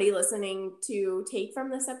 somebody listening to take from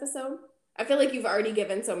this episode? I feel like you've already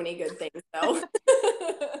given so many good things, though.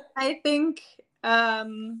 I think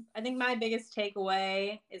my biggest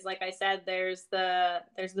takeaway is, like I said, there's the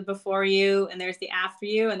before you and there's the after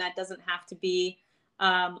you, and that doesn't have to be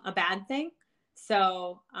a bad thing.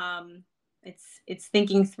 So it's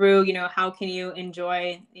thinking through, how can you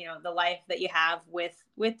enjoy, the life that you have with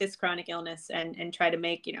this chronic illness, and try to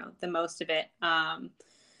make, the most of it,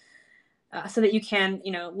 so that you can,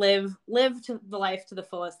 live to the life to the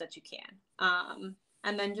fullest that you can.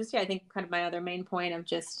 And then just, I think kind of my other main point of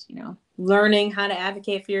just, learning how to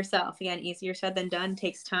advocate for yourself. Again, easier said than done,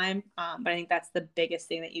 takes time. But I think that's the biggest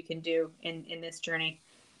thing that you can do in this journey,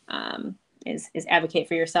 is advocate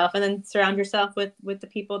for yourself, and then surround yourself with the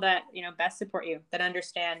people that, best support you, that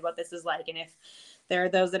understand what this is like. And if there are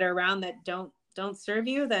those that are around that don't serve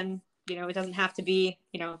you, then, it doesn't have to be,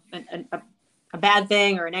 a bad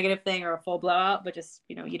thing or a negative thing or a full blowout, but just,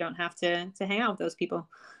 you don't have to hang out with those people.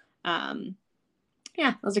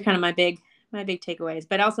 Those are kind of my big takeaways,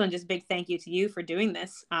 but also just big thank you to you for doing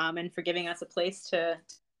this, and for giving us a place to.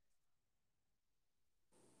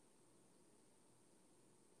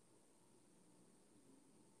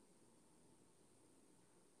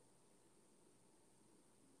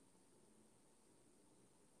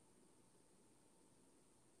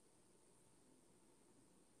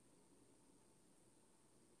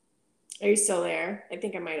 Are you still there? I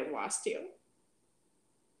think I might have lost you.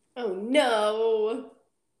 Oh no.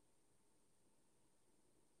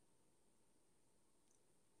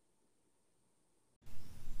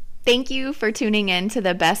 Thank you for tuning in to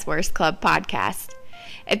the Best Worst Club podcast.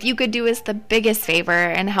 If you could do us the biggest favor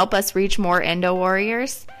and help us reach more Endo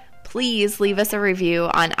Warriors, please leave us a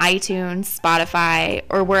review on iTunes, Spotify,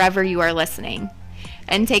 or wherever you are listening.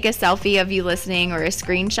 And take a selfie of you listening or a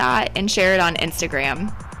screenshot and share it on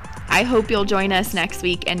Instagram. I hope you'll join us next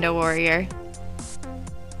week, Endo Warrior.